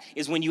with that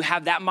is when you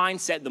have that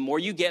mindset, the more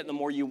you get, the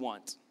more you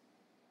want.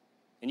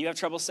 And you have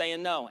trouble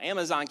saying no.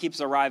 Amazon keeps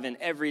arriving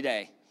every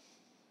day.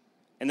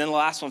 And then the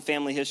last one,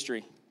 family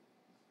history. All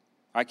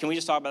right, can we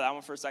just talk about that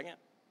one for a second?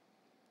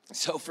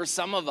 So for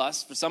some of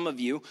us, for some of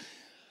you,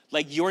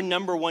 like your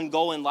number one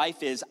goal in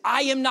life is,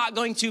 I am not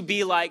going to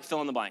be like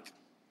fill in the blank.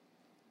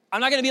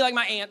 I'm not going to be like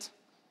my aunt.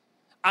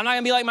 I'm not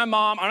going to be like my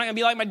mom. I'm not going to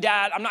be like my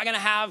dad. I'm not going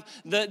to have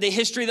the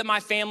history that my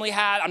family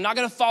had. I'm not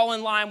going to fall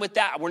in line with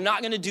that. We're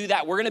not going to do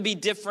that. We're going to be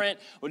different.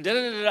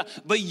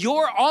 But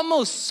your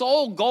almost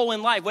sole goal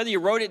in life, whether you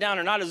wrote it down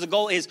or not as a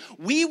goal, is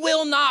we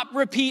will not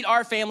repeat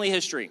our family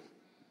history.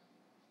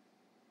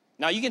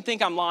 Now, you can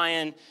think I'm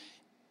lying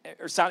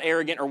or sound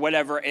arrogant or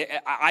whatever.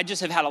 I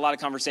just have had a lot of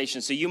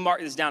conversations. So you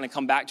mark this down and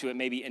come back to it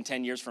maybe in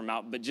 10 years from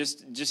now. But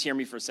just hear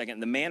me for a second.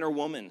 The man or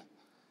woman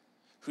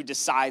who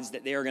decides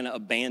that they are going to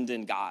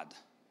abandon God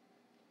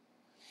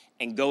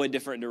and go a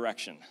different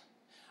direction,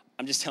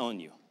 I'm just telling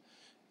you,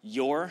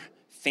 your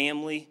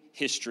family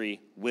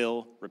history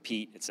will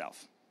repeat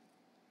itself.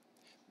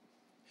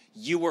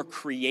 You were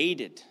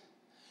created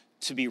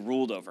to be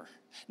ruled over,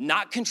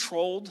 not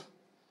controlled,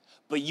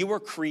 but you were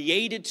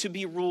created to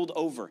be ruled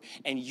over.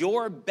 And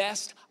your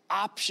best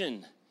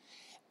option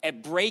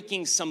at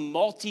breaking some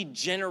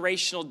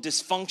multi-generational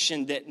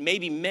dysfunction that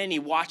maybe many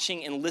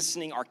watching and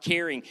listening are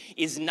carrying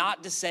is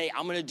not to say,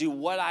 I'm going to do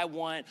what I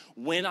want,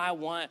 when I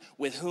want,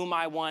 with whom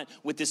I want,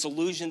 with this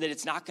illusion that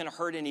it's not going to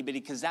hurt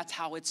anybody, because that's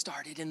how it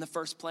started in the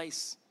first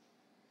place.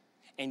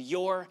 And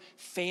your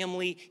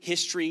family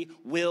history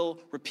will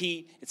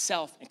repeat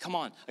itself. And come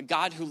on, a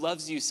God who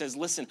loves you says,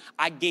 listen,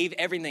 I gave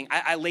everything.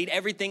 I laid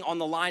everything on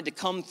the line to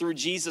come through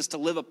Jesus to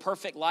live a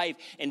perfect life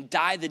and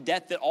die the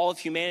death that all of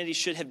humanity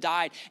should have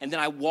died. And then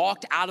I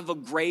walked out of a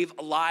grave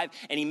alive.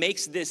 And he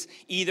makes this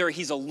either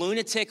he's a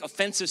lunatic,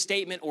 offensive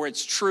statement, or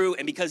it's true.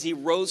 And because he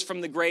rose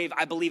from the grave,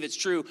 I believe it's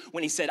true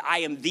when he said, I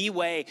am the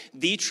way,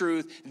 the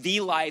truth, the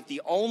life.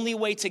 The only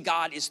way to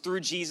God is through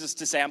Jesus,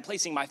 to say, I'm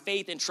placing my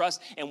faith and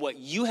trust in what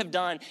you have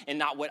done and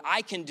not what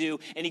I can do.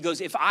 And he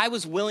goes, if I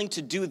was willing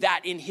to do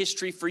that in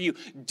history for you,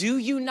 do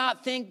you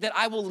not think that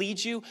I will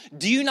lead you?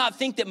 Do you not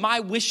think that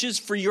my wishes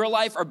for your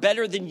life are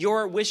better than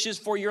your wishes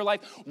for your life?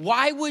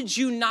 Why would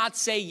you not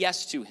say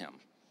yes to him?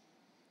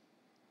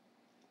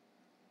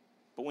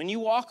 But when you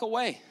walk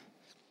away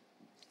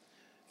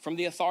from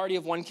the authority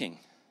of one king,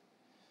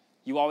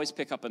 you always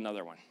pick up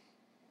another one.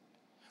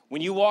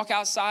 When you walk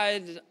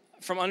outside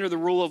from under the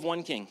rule of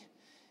one king,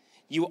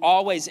 you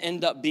always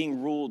end up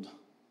being ruled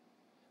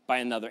by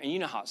another. And you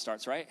know how it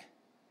starts, right?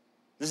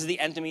 This is the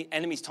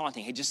enemy's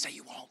taunting. Hey, just say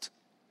you won't.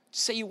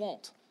 Just say you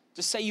won't.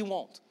 Just say you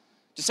won't.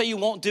 Just say you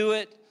won't do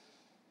it.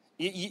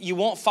 You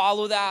won't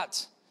follow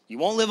that. You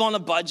won't live on a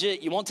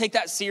budget. You won't take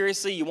that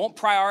seriously. You won't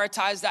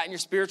prioritize that in your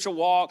spiritual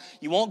walk.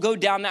 You won't go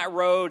down that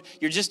road.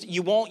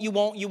 You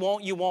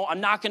won't. I'm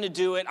not going to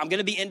do it. I'm going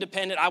to be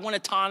independent. I want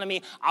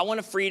autonomy. I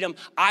want a freedom.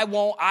 I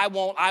won't.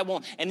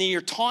 And then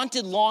you're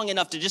taunted long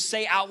enough to just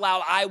say out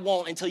loud, I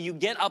won't, until you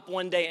get up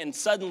one day and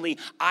suddenly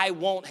I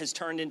won't has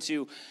turned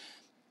into,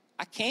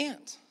 I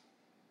can't.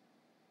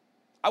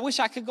 I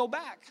wish I could go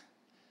back.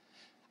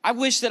 I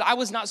wish that I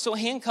was not so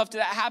handcuffed to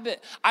that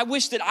habit. I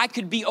wish that I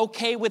could be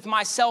okay with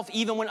myself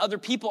even when other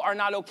people are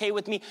not okay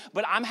with me,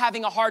 but I'm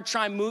having a hard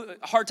time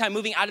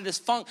moving out of this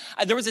funk.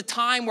 There was a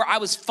time where I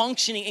was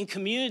functioning in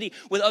community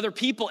with other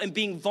people and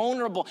being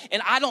vulnerable,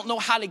 and I don't know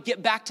how to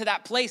get back to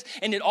that place,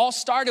 and it all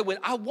started with,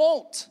 I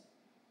won't.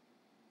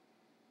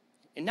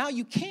 And now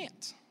you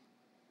can't.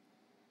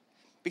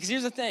 Because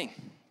here's the thing.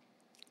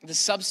 The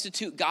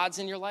substitute gods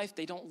in your life,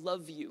 they don't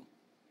love you.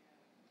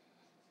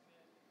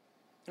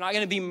 They're not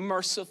going to be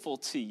merciful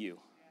to you.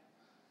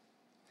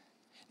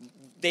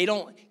 They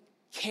don't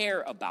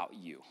care about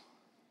you.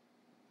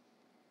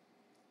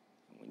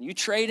 When you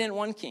trade in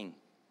one king,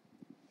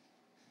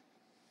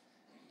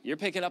 you're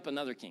picking up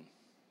another king.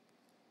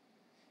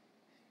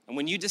 And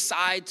when you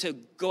decide to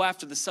go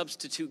after the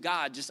substitute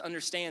God, just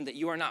understand that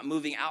you are not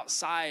moving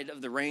outside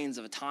of the reins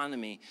of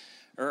autonomy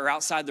or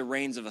outside the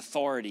reins of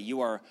authority.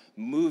 You are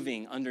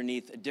moving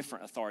underneath a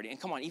different authority. And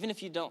come on, even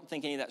if you don't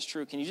think any of that's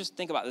true, can you just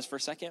think about this for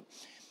a second?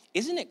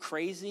 Isn't it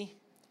crazy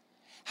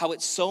how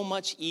it's so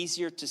much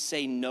easier to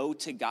say no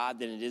to God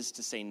than it is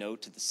to say no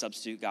to the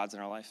substitute gods in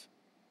our life?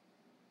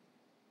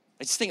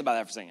 Like, just think about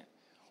that for a second.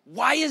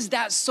 Why is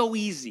that so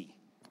easy?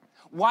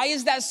 Why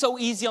is that so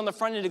easy on the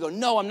front end to go,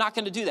 no, I'm not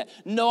going to do that.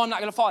 No, I'm not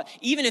going to follow it.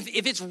 Even if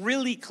it's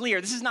really clear.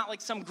 This is not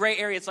like some gray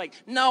area. It's like,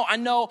 no, I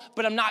know,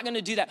 but I'm not going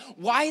to do that.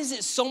 Why is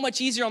it so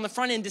much easier on the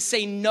front end to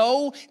say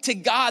no to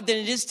God than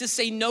it is to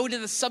say no to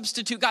the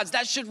substitute gods?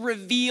 That should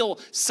reveal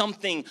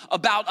something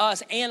about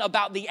us and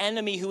about the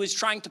enemy who is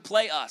trying to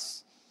play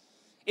us.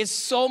 It's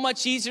so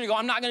much easier to go,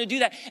 I'm not going to do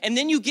that. And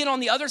then you get on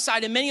the other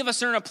side, and many of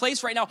us are in a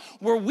place right now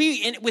where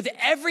with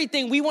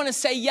everything, we want to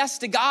say yes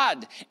to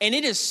God. And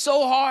it is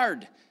so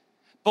hard.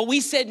 But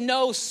we said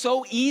no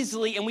so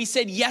easily, and we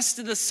said yes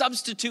to the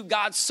substitute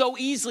God so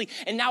easily,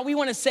 and now we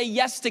want to say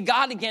yes to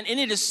God again, and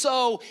it is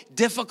so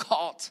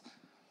difficult.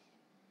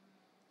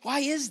 Why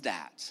is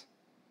that?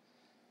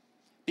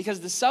 Because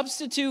the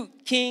substitute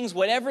kings,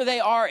 whatever they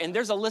are, and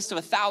there's a list of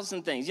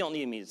 1,000 things, you don't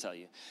need me to tell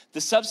you.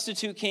 The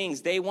substitute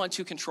kings, they want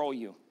to control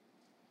you.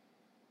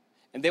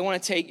 And they want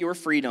to take your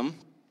freedom,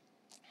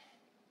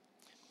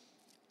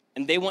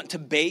 and they want to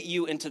bait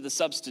you into the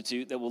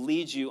substitute that will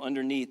lead you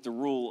underneath the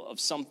rule of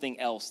something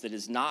else that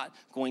is not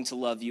going to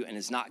love you and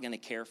is not going to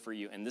care for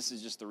you. And this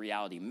is just the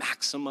reality.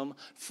 Maximum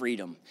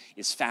freedom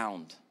is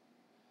found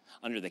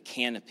under the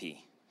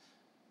canopy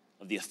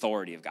of the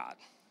authority of God.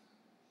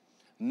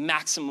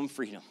 Maximum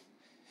freedom.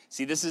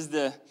 See, this is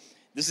the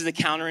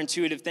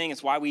counterintuitive thing.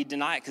 It's why we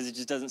deny it, because it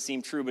just doesn't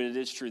seem true, but it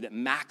is true that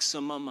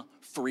maximum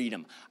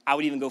freedom. I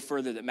would even go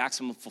further, that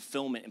maximum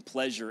fulfillment and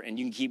pleasure, and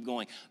you can keep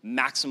going,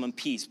 maximum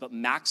peace. But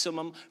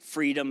maximum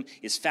freedom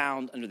is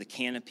found under the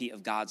canopy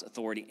of God's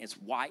authority. It's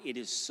why it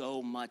is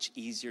so much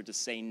easier to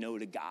say no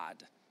to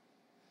God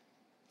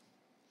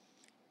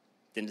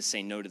than to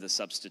say no to the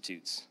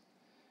substitutes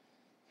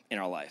in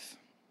our life.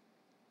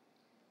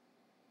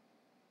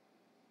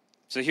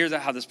 So here's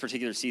how this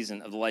particular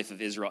season of the life of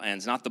Israel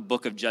ends. Not the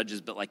book of Judges,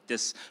 but like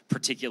this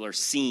particular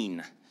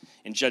scene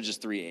in Judges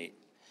 3:8.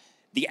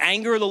 The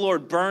anger of the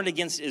Lord burned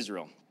against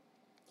Israel,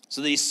 so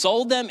that he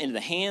sold them into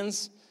the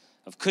hands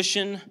of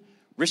Cushan,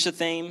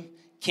 Rishathaim,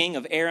 king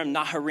of Aram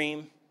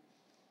Naharaim.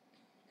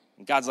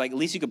 And God's like, at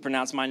least you could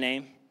pronounce my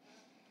name.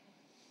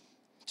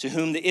 To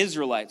whom the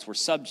Israelites were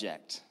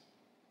subject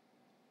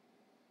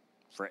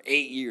for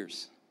 8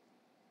 years.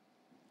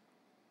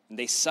 And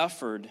they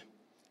suffered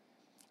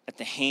at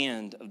the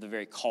hand of the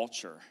very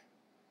culture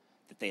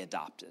that they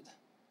adopted.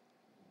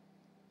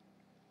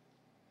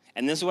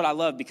 And this is what I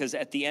love, because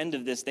at the end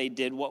of this, they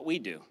did what we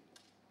do.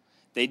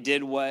 They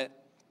did what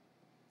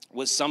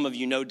some of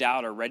you no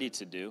doubt are ready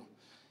to do,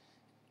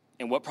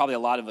 and what probably a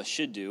lot of us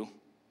should do.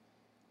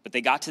 But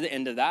they got to the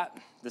end of that,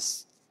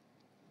 this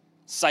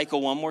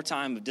cycle one more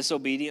time of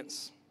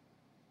disobedience,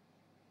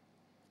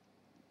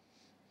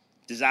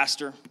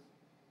 disaster.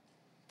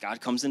 God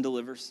comes and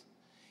delivers,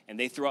 and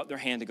they throw up their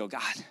hand to go,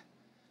 God,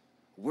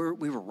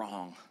 we were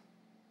wrong.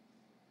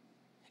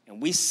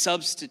 And we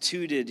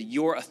substituted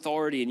your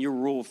authority and your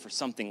rule for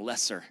something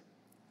lesser.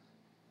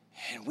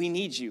 And we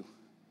need you.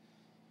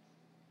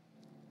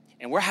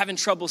 And we're having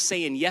trouble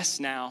saying yes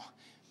now.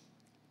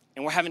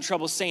 And we're having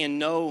trouble saying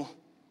no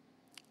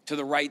to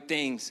the right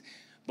things.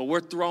 But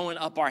we're throwing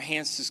up our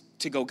hands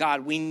to go,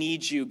 God, we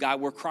need you. God,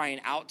 we're crying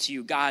out to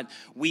you. God,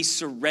 we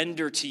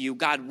surrender to you.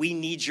 God, we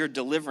need your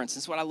deliverance.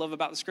 This is what I love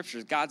about the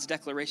scriptures, God's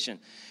declaration.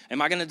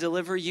 Am I going to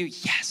deliver you?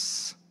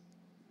 Yes.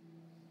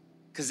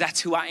 Because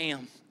that's who I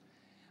am.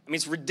 I mean,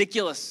 it's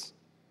ridiculous.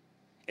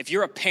 If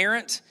you're a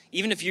parent,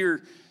 even if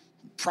you're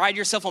pride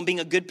yourself on being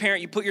a good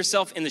parent, you put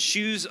yourself in the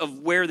shoes of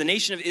where the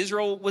nation of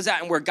Israel was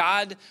at and where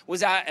God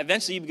was at,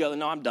 eventually you go,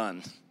 no, I'm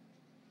done.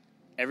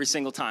 Every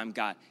single time,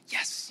 God,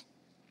 yes.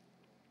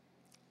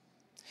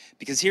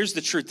 Because here's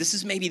the truth. This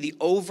is maybe the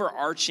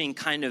overarching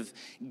kind of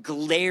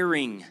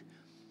glaring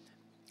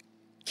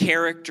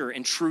character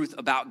and truth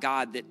about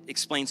God that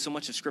explains so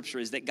much of Scripture,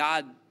 is that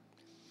God,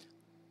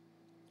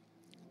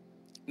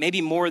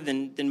 maybe more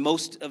than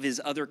most of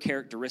his other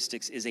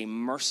characteristics, is a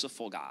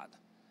merciful God.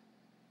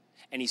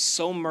 And he's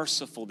so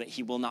merciful that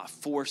he will not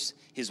force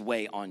his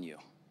way on you.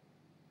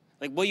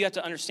 Like, what you have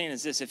to understand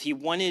is this: if he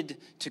wanted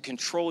to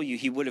control you,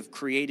 he would have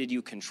created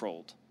you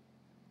controlled.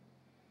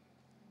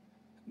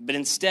 But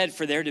instead,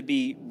 for there to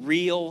be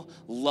real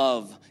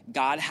love,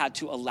 God had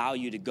to allow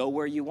you to go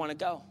where you want to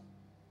go,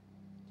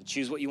 to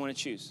choose what you want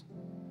to choose,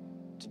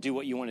 to do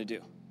what you want to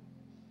do.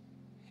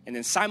 And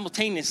then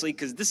simultaneously,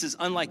 because this is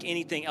unlike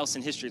anything else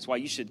in history, it's why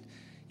you should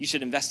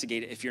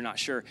investigate it if you're not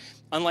sure.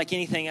 Unlike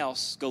anything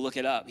else, go look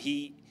it up.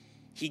 He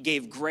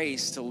gave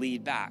grace to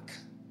lead back,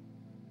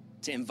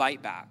 to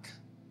invite back,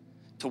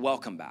 to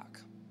welcome back.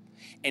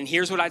 And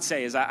here's what I'd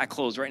say as I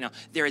close right now.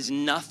 There is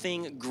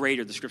nothing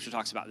greater, the Scripture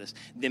talks about this,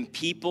 than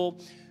people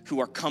who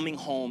are coming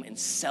home and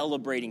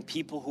celebrating,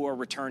 people who are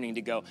returning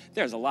to go,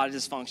 there's a lot of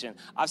dysfunction.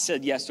 I've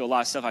said yes to a lot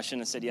of stuff I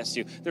shouldn't have said yes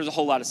to. There's a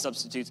whole lot of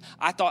substitutes.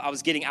 I thought I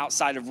was getting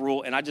outside of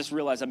rule, and I just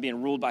realized I'm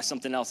being ruled by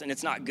something else, and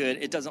it's not good.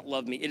 It doesn't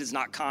love me. It is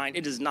not kind.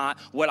 It is not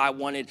what I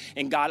wanted.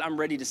 And God, I'm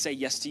ready to say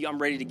yes to you.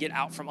 I'm ready to get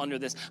out from under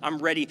this. I'm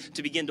ready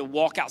to begin to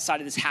walk outside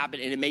of this habit,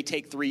 and it may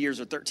take 3 years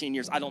or 13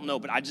 years. I don't know,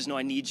 but I just know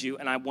I need you,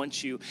 and I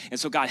want you. And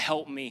so God,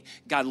 help me.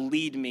 God,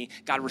 lead me.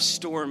 God,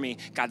 restore me.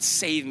 God,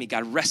 save me.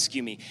 God,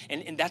 rescue me.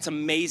 And that's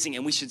amazing,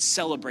 and we should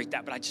celebrate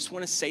that. But I just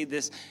want to say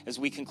this as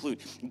we conclude.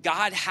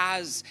 God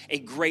has a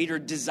greater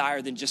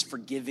desire than just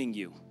forgiving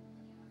you.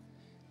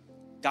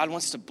 God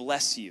wants to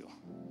bless you.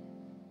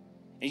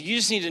 And you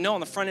just need to know on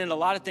the front end a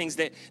lot of things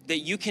that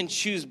you can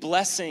choose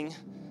blessing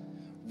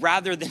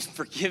rather than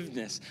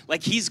forgiveness.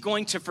 Like, he's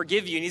going to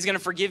forgive you, and he's going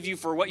to forgive you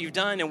for what you've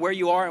done and where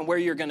you are and where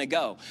you're going to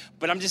go.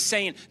 But I'm just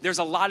saying, there's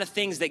a lot of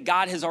things that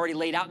God has already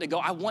laid out to go,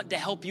 I want to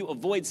help you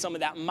avoid some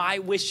of that. My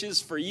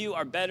wishes for you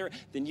are better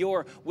than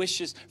your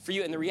wishes for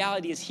you. And the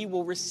reality is, he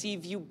will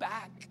receive you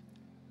back.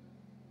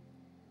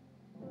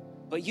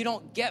 But you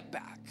don't get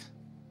back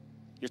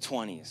your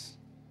 20s.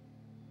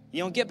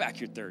 You don't get back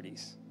your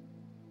 30s.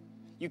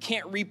 You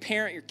can't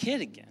reparent your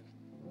kid again.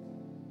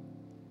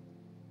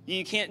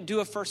 You can't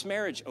do a first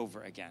marriage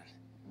over again.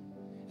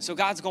 So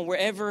God's going,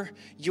 wherever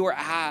you're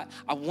at,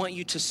 I want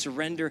you to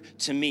surrender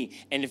to me.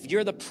 And if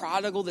you're the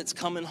prodigal that's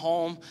coming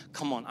home,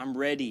 come on, I'm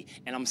ready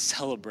and I'm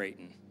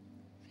celebrating.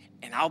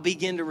 And I'll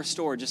begin to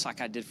restore just like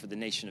I did for the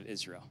nation of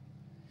Israel.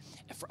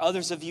 And for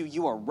others of you,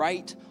 you are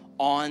right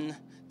on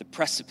the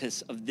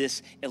precipice of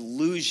this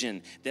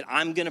illusion that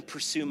I'm going to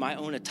pursue my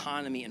own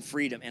autonomy and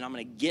freedom, and I'm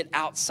going to get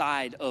out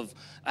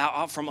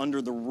from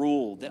under the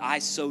rule that I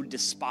so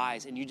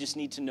despise. And you just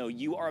need to know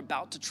you are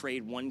about to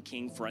trade one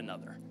king for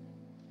another.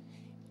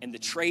 And the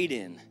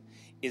trade-in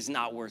is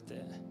not worth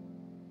it.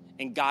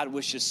 And God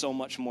wishes so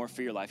much more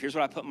for your life. Here's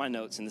what I put in my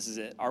notes, and this is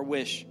it. Our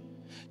wish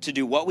to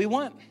do what we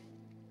want,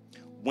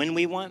 when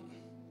we want,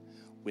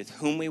 with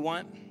whom we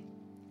want,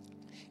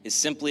 is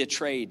simply a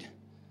trade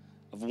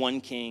of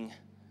one king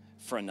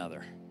for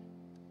another.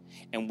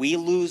 And we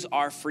lose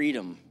our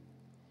freedom,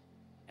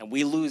 and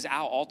we lose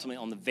out ultimately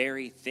on the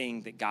very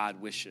thing that God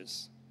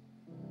wishes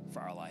for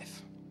our life.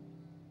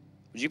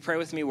 Would you pray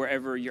with me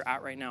wherever you're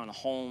at right now, in a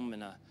home,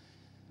 in a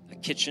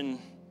kitchen,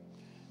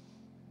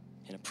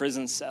 in a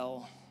prison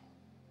cell,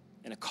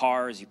 in a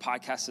car, as you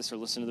podcast this or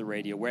listen to the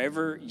radio,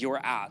 wherever you're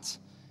at,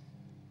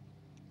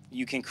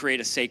 you can create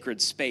a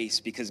sacred space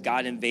because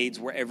God invades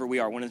wherever we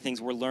are. One of the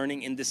things we're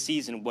learning in this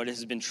season, what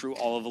has been true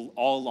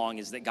all along,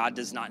 is that God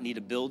does not need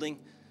a building.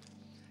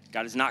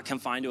 God is not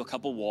confined to a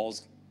couple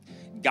walls.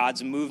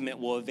 God's movement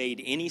will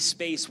evade any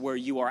space where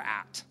you are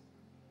at.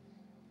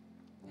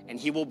 And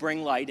he will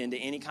bring light into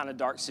any kind of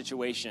dark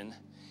situation.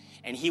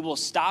 And he will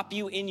stop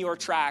you in your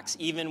tracks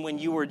even when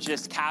you were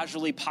just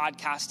casually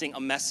podcasting a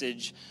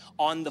message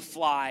on the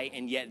fly.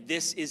 And yet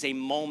this is a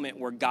moment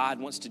where God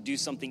wants to do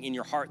something in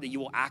your heart that you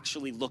will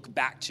actually look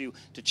back to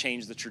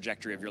change the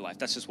trajectory of your life.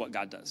 That's just what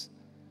God does.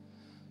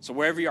 So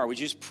wherever you are, would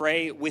you just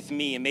pray with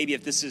me? And maybe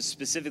if this is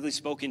specifically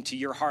spoken to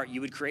your heart,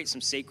 you would create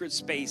some sacred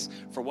space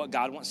for what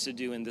God wants to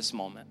do in this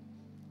moment.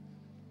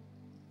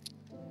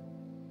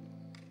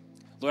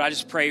 Lord, I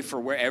just pray for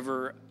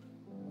wherever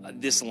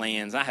this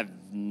lands. I have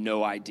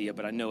no idea,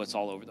 but I know it's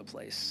all over the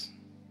place.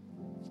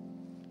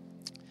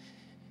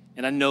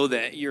 And I know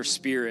that your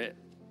Spirit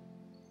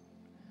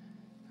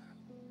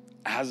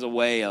has a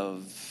way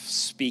of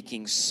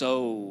speaking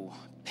so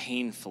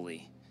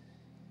painfully,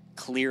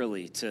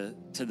 clearly to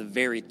the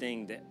very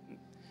thing that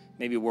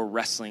maybe we're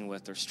wrestling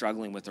with or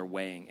struggling with or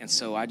weighing. And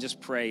so I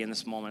just pray in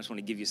this moment, I just want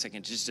to give you a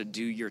second just to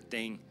do your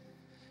thing.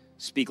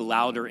 Speak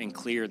louder and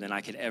clearer than I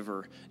could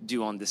ever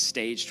do on this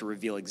stage to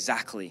reveal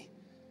exactly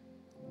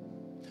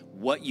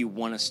what you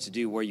want us to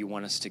do, where you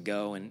want us to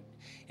go. And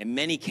in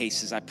many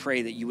cases, I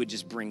pray that you would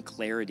just bring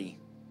clarity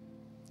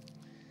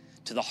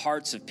to the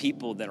hearts of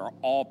people that are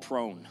all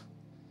prone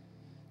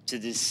to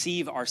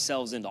deceive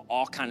ourselves into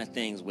all kind of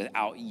things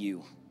without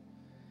you.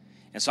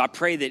 And so I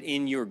pray that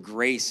in your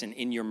grace and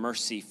in your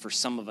mercy for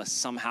some of us,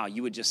 somehow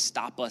you would just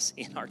stop us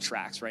in our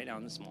tracks right now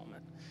in this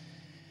moment.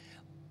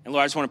 And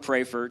Lord, I just want to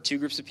pray for two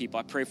groups of people.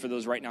 I pray for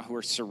those right now who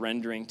are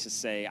surrendering to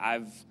say,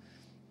 I've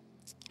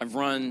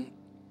run,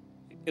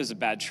 it was a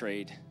bad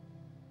trade.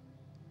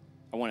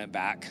 I want it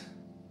back.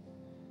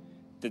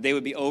 That they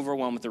would be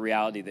overwhelmed with the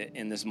reality that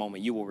in this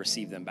moment you will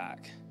receive them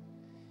back.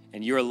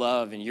 And your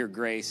love and your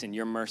grace and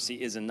your mercy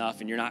is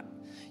enough. And you're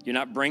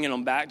not bringing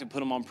them back to put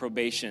them on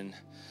probation.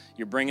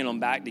 You're bringing them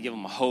back to give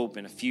them a hope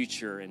and a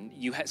future. And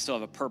you still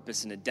have a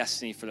purpose and a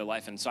destiny for their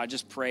life. And so I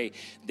just pray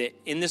that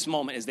in this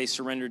moment as they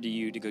surrender to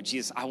you, to go,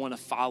 Jesus, I want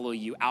to follow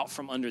you out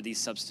from under these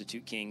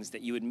substitute kings,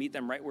 that you would meet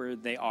them right where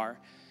they are.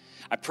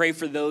 I pray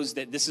for those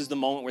that this is the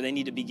moment where they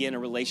need to begin a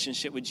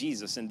relationship with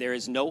Jesus. And there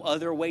is no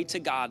other way to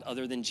God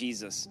other than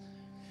Jesus.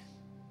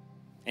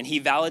 And he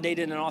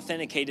validated and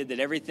authenticated that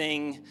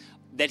everything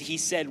that he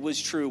said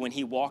was true when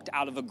he walked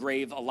out of a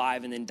grave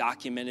alive and then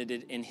documented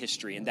it in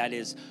history. And that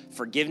is,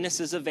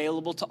 forgiveness is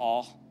available to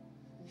all.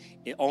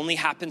 It only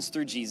happens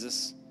through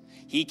Jesus.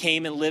 He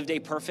came and lived a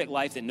perfect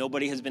life that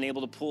nobody has been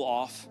able to pull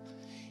off.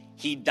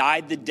 He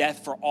died the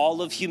death for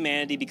all of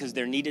humanity because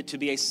there needed to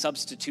be a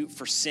substitute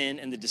for sin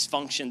and the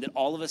dysfunction that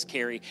all of us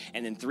carry.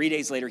 And then 3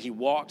 days later, he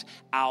walked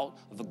out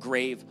of a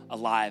grave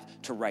alive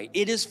to right.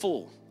 It is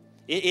full.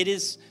 It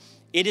is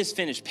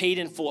finished, paid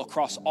in full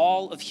across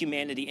all of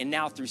humanity. And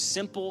now through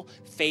simple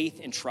faith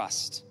and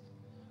trust,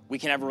 we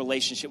can have a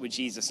relationship with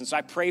Jesus. And so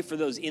I pray for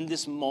those in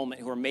this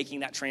moment who are making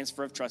that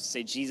transfer of trust to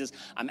say, Jesus,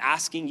 I'm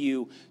asking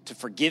you to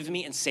forgive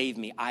me and save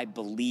me. I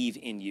believe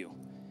in you.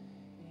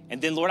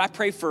 And then, Lord, I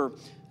pray for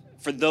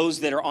those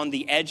that are on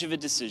the edge of a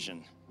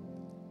decision.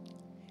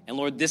 And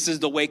Lord, this is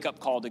the wake-up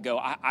call to go.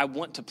 I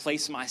want to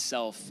place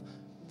myself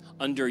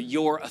under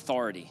your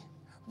authority,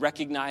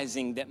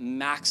 recognizing that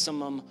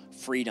maximum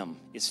freedom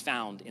is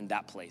found in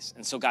that place.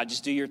 And so, God,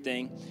 just do your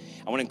thing.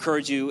 I want to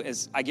encourage you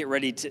as I get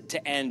ready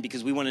to end,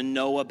 because we want to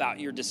know about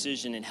your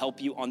decision and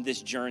help you on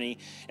this journey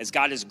as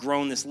God has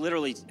grown this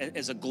literally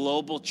as a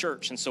global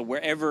church. And so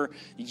wherever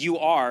you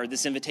are,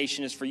 this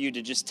invitation is for you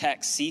to just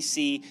text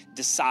CC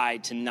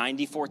Decide to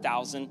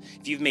 94,000.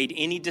 If you've made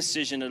any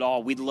decision at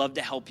all, we'd love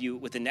to help you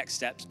with the next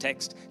steps.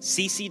 Text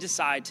CC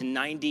Decide to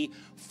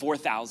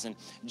 94,000.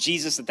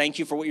 Jesus, thank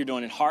you for what you're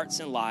doing in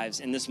hearts and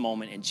lives in this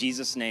moment. In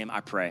Jesus' name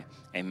I pray.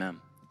 Amen.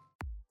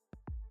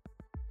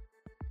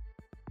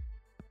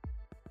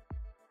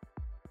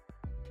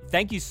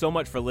 Thank you so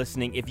much for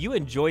listening. If you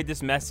enjoyed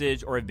this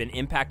message or have been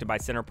impacted by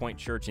Centerpoint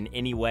Church in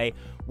any way,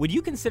 would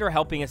you consider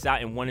helping us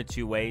out in one of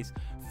two ways?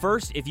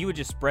 First, if you would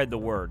just spread the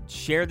word,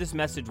 share this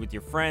message with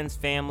your friends,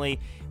 family.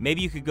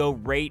 Maybe you could go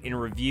rate and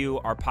review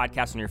our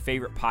podcast on your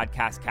favorite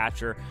podcast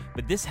catcher,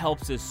 but this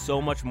helps us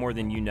so much more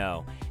than you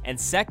know. And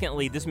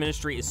secondly, this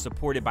ministry is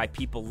supported by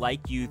people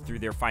like you through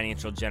their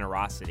financial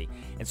generosity.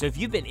 And so if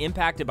you've been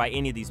impacted by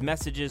any of these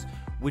messages,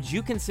 would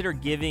you consider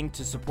giving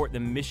to support the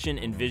mission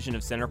and vision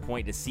of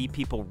Centerpoint to see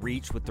people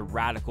reach with the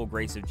radical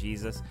grace of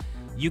Jesus?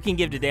 You can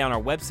give today on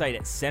our website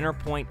at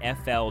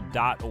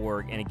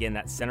centerpointfl.org. And again,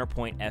 that's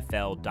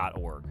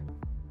centerpointfl.org.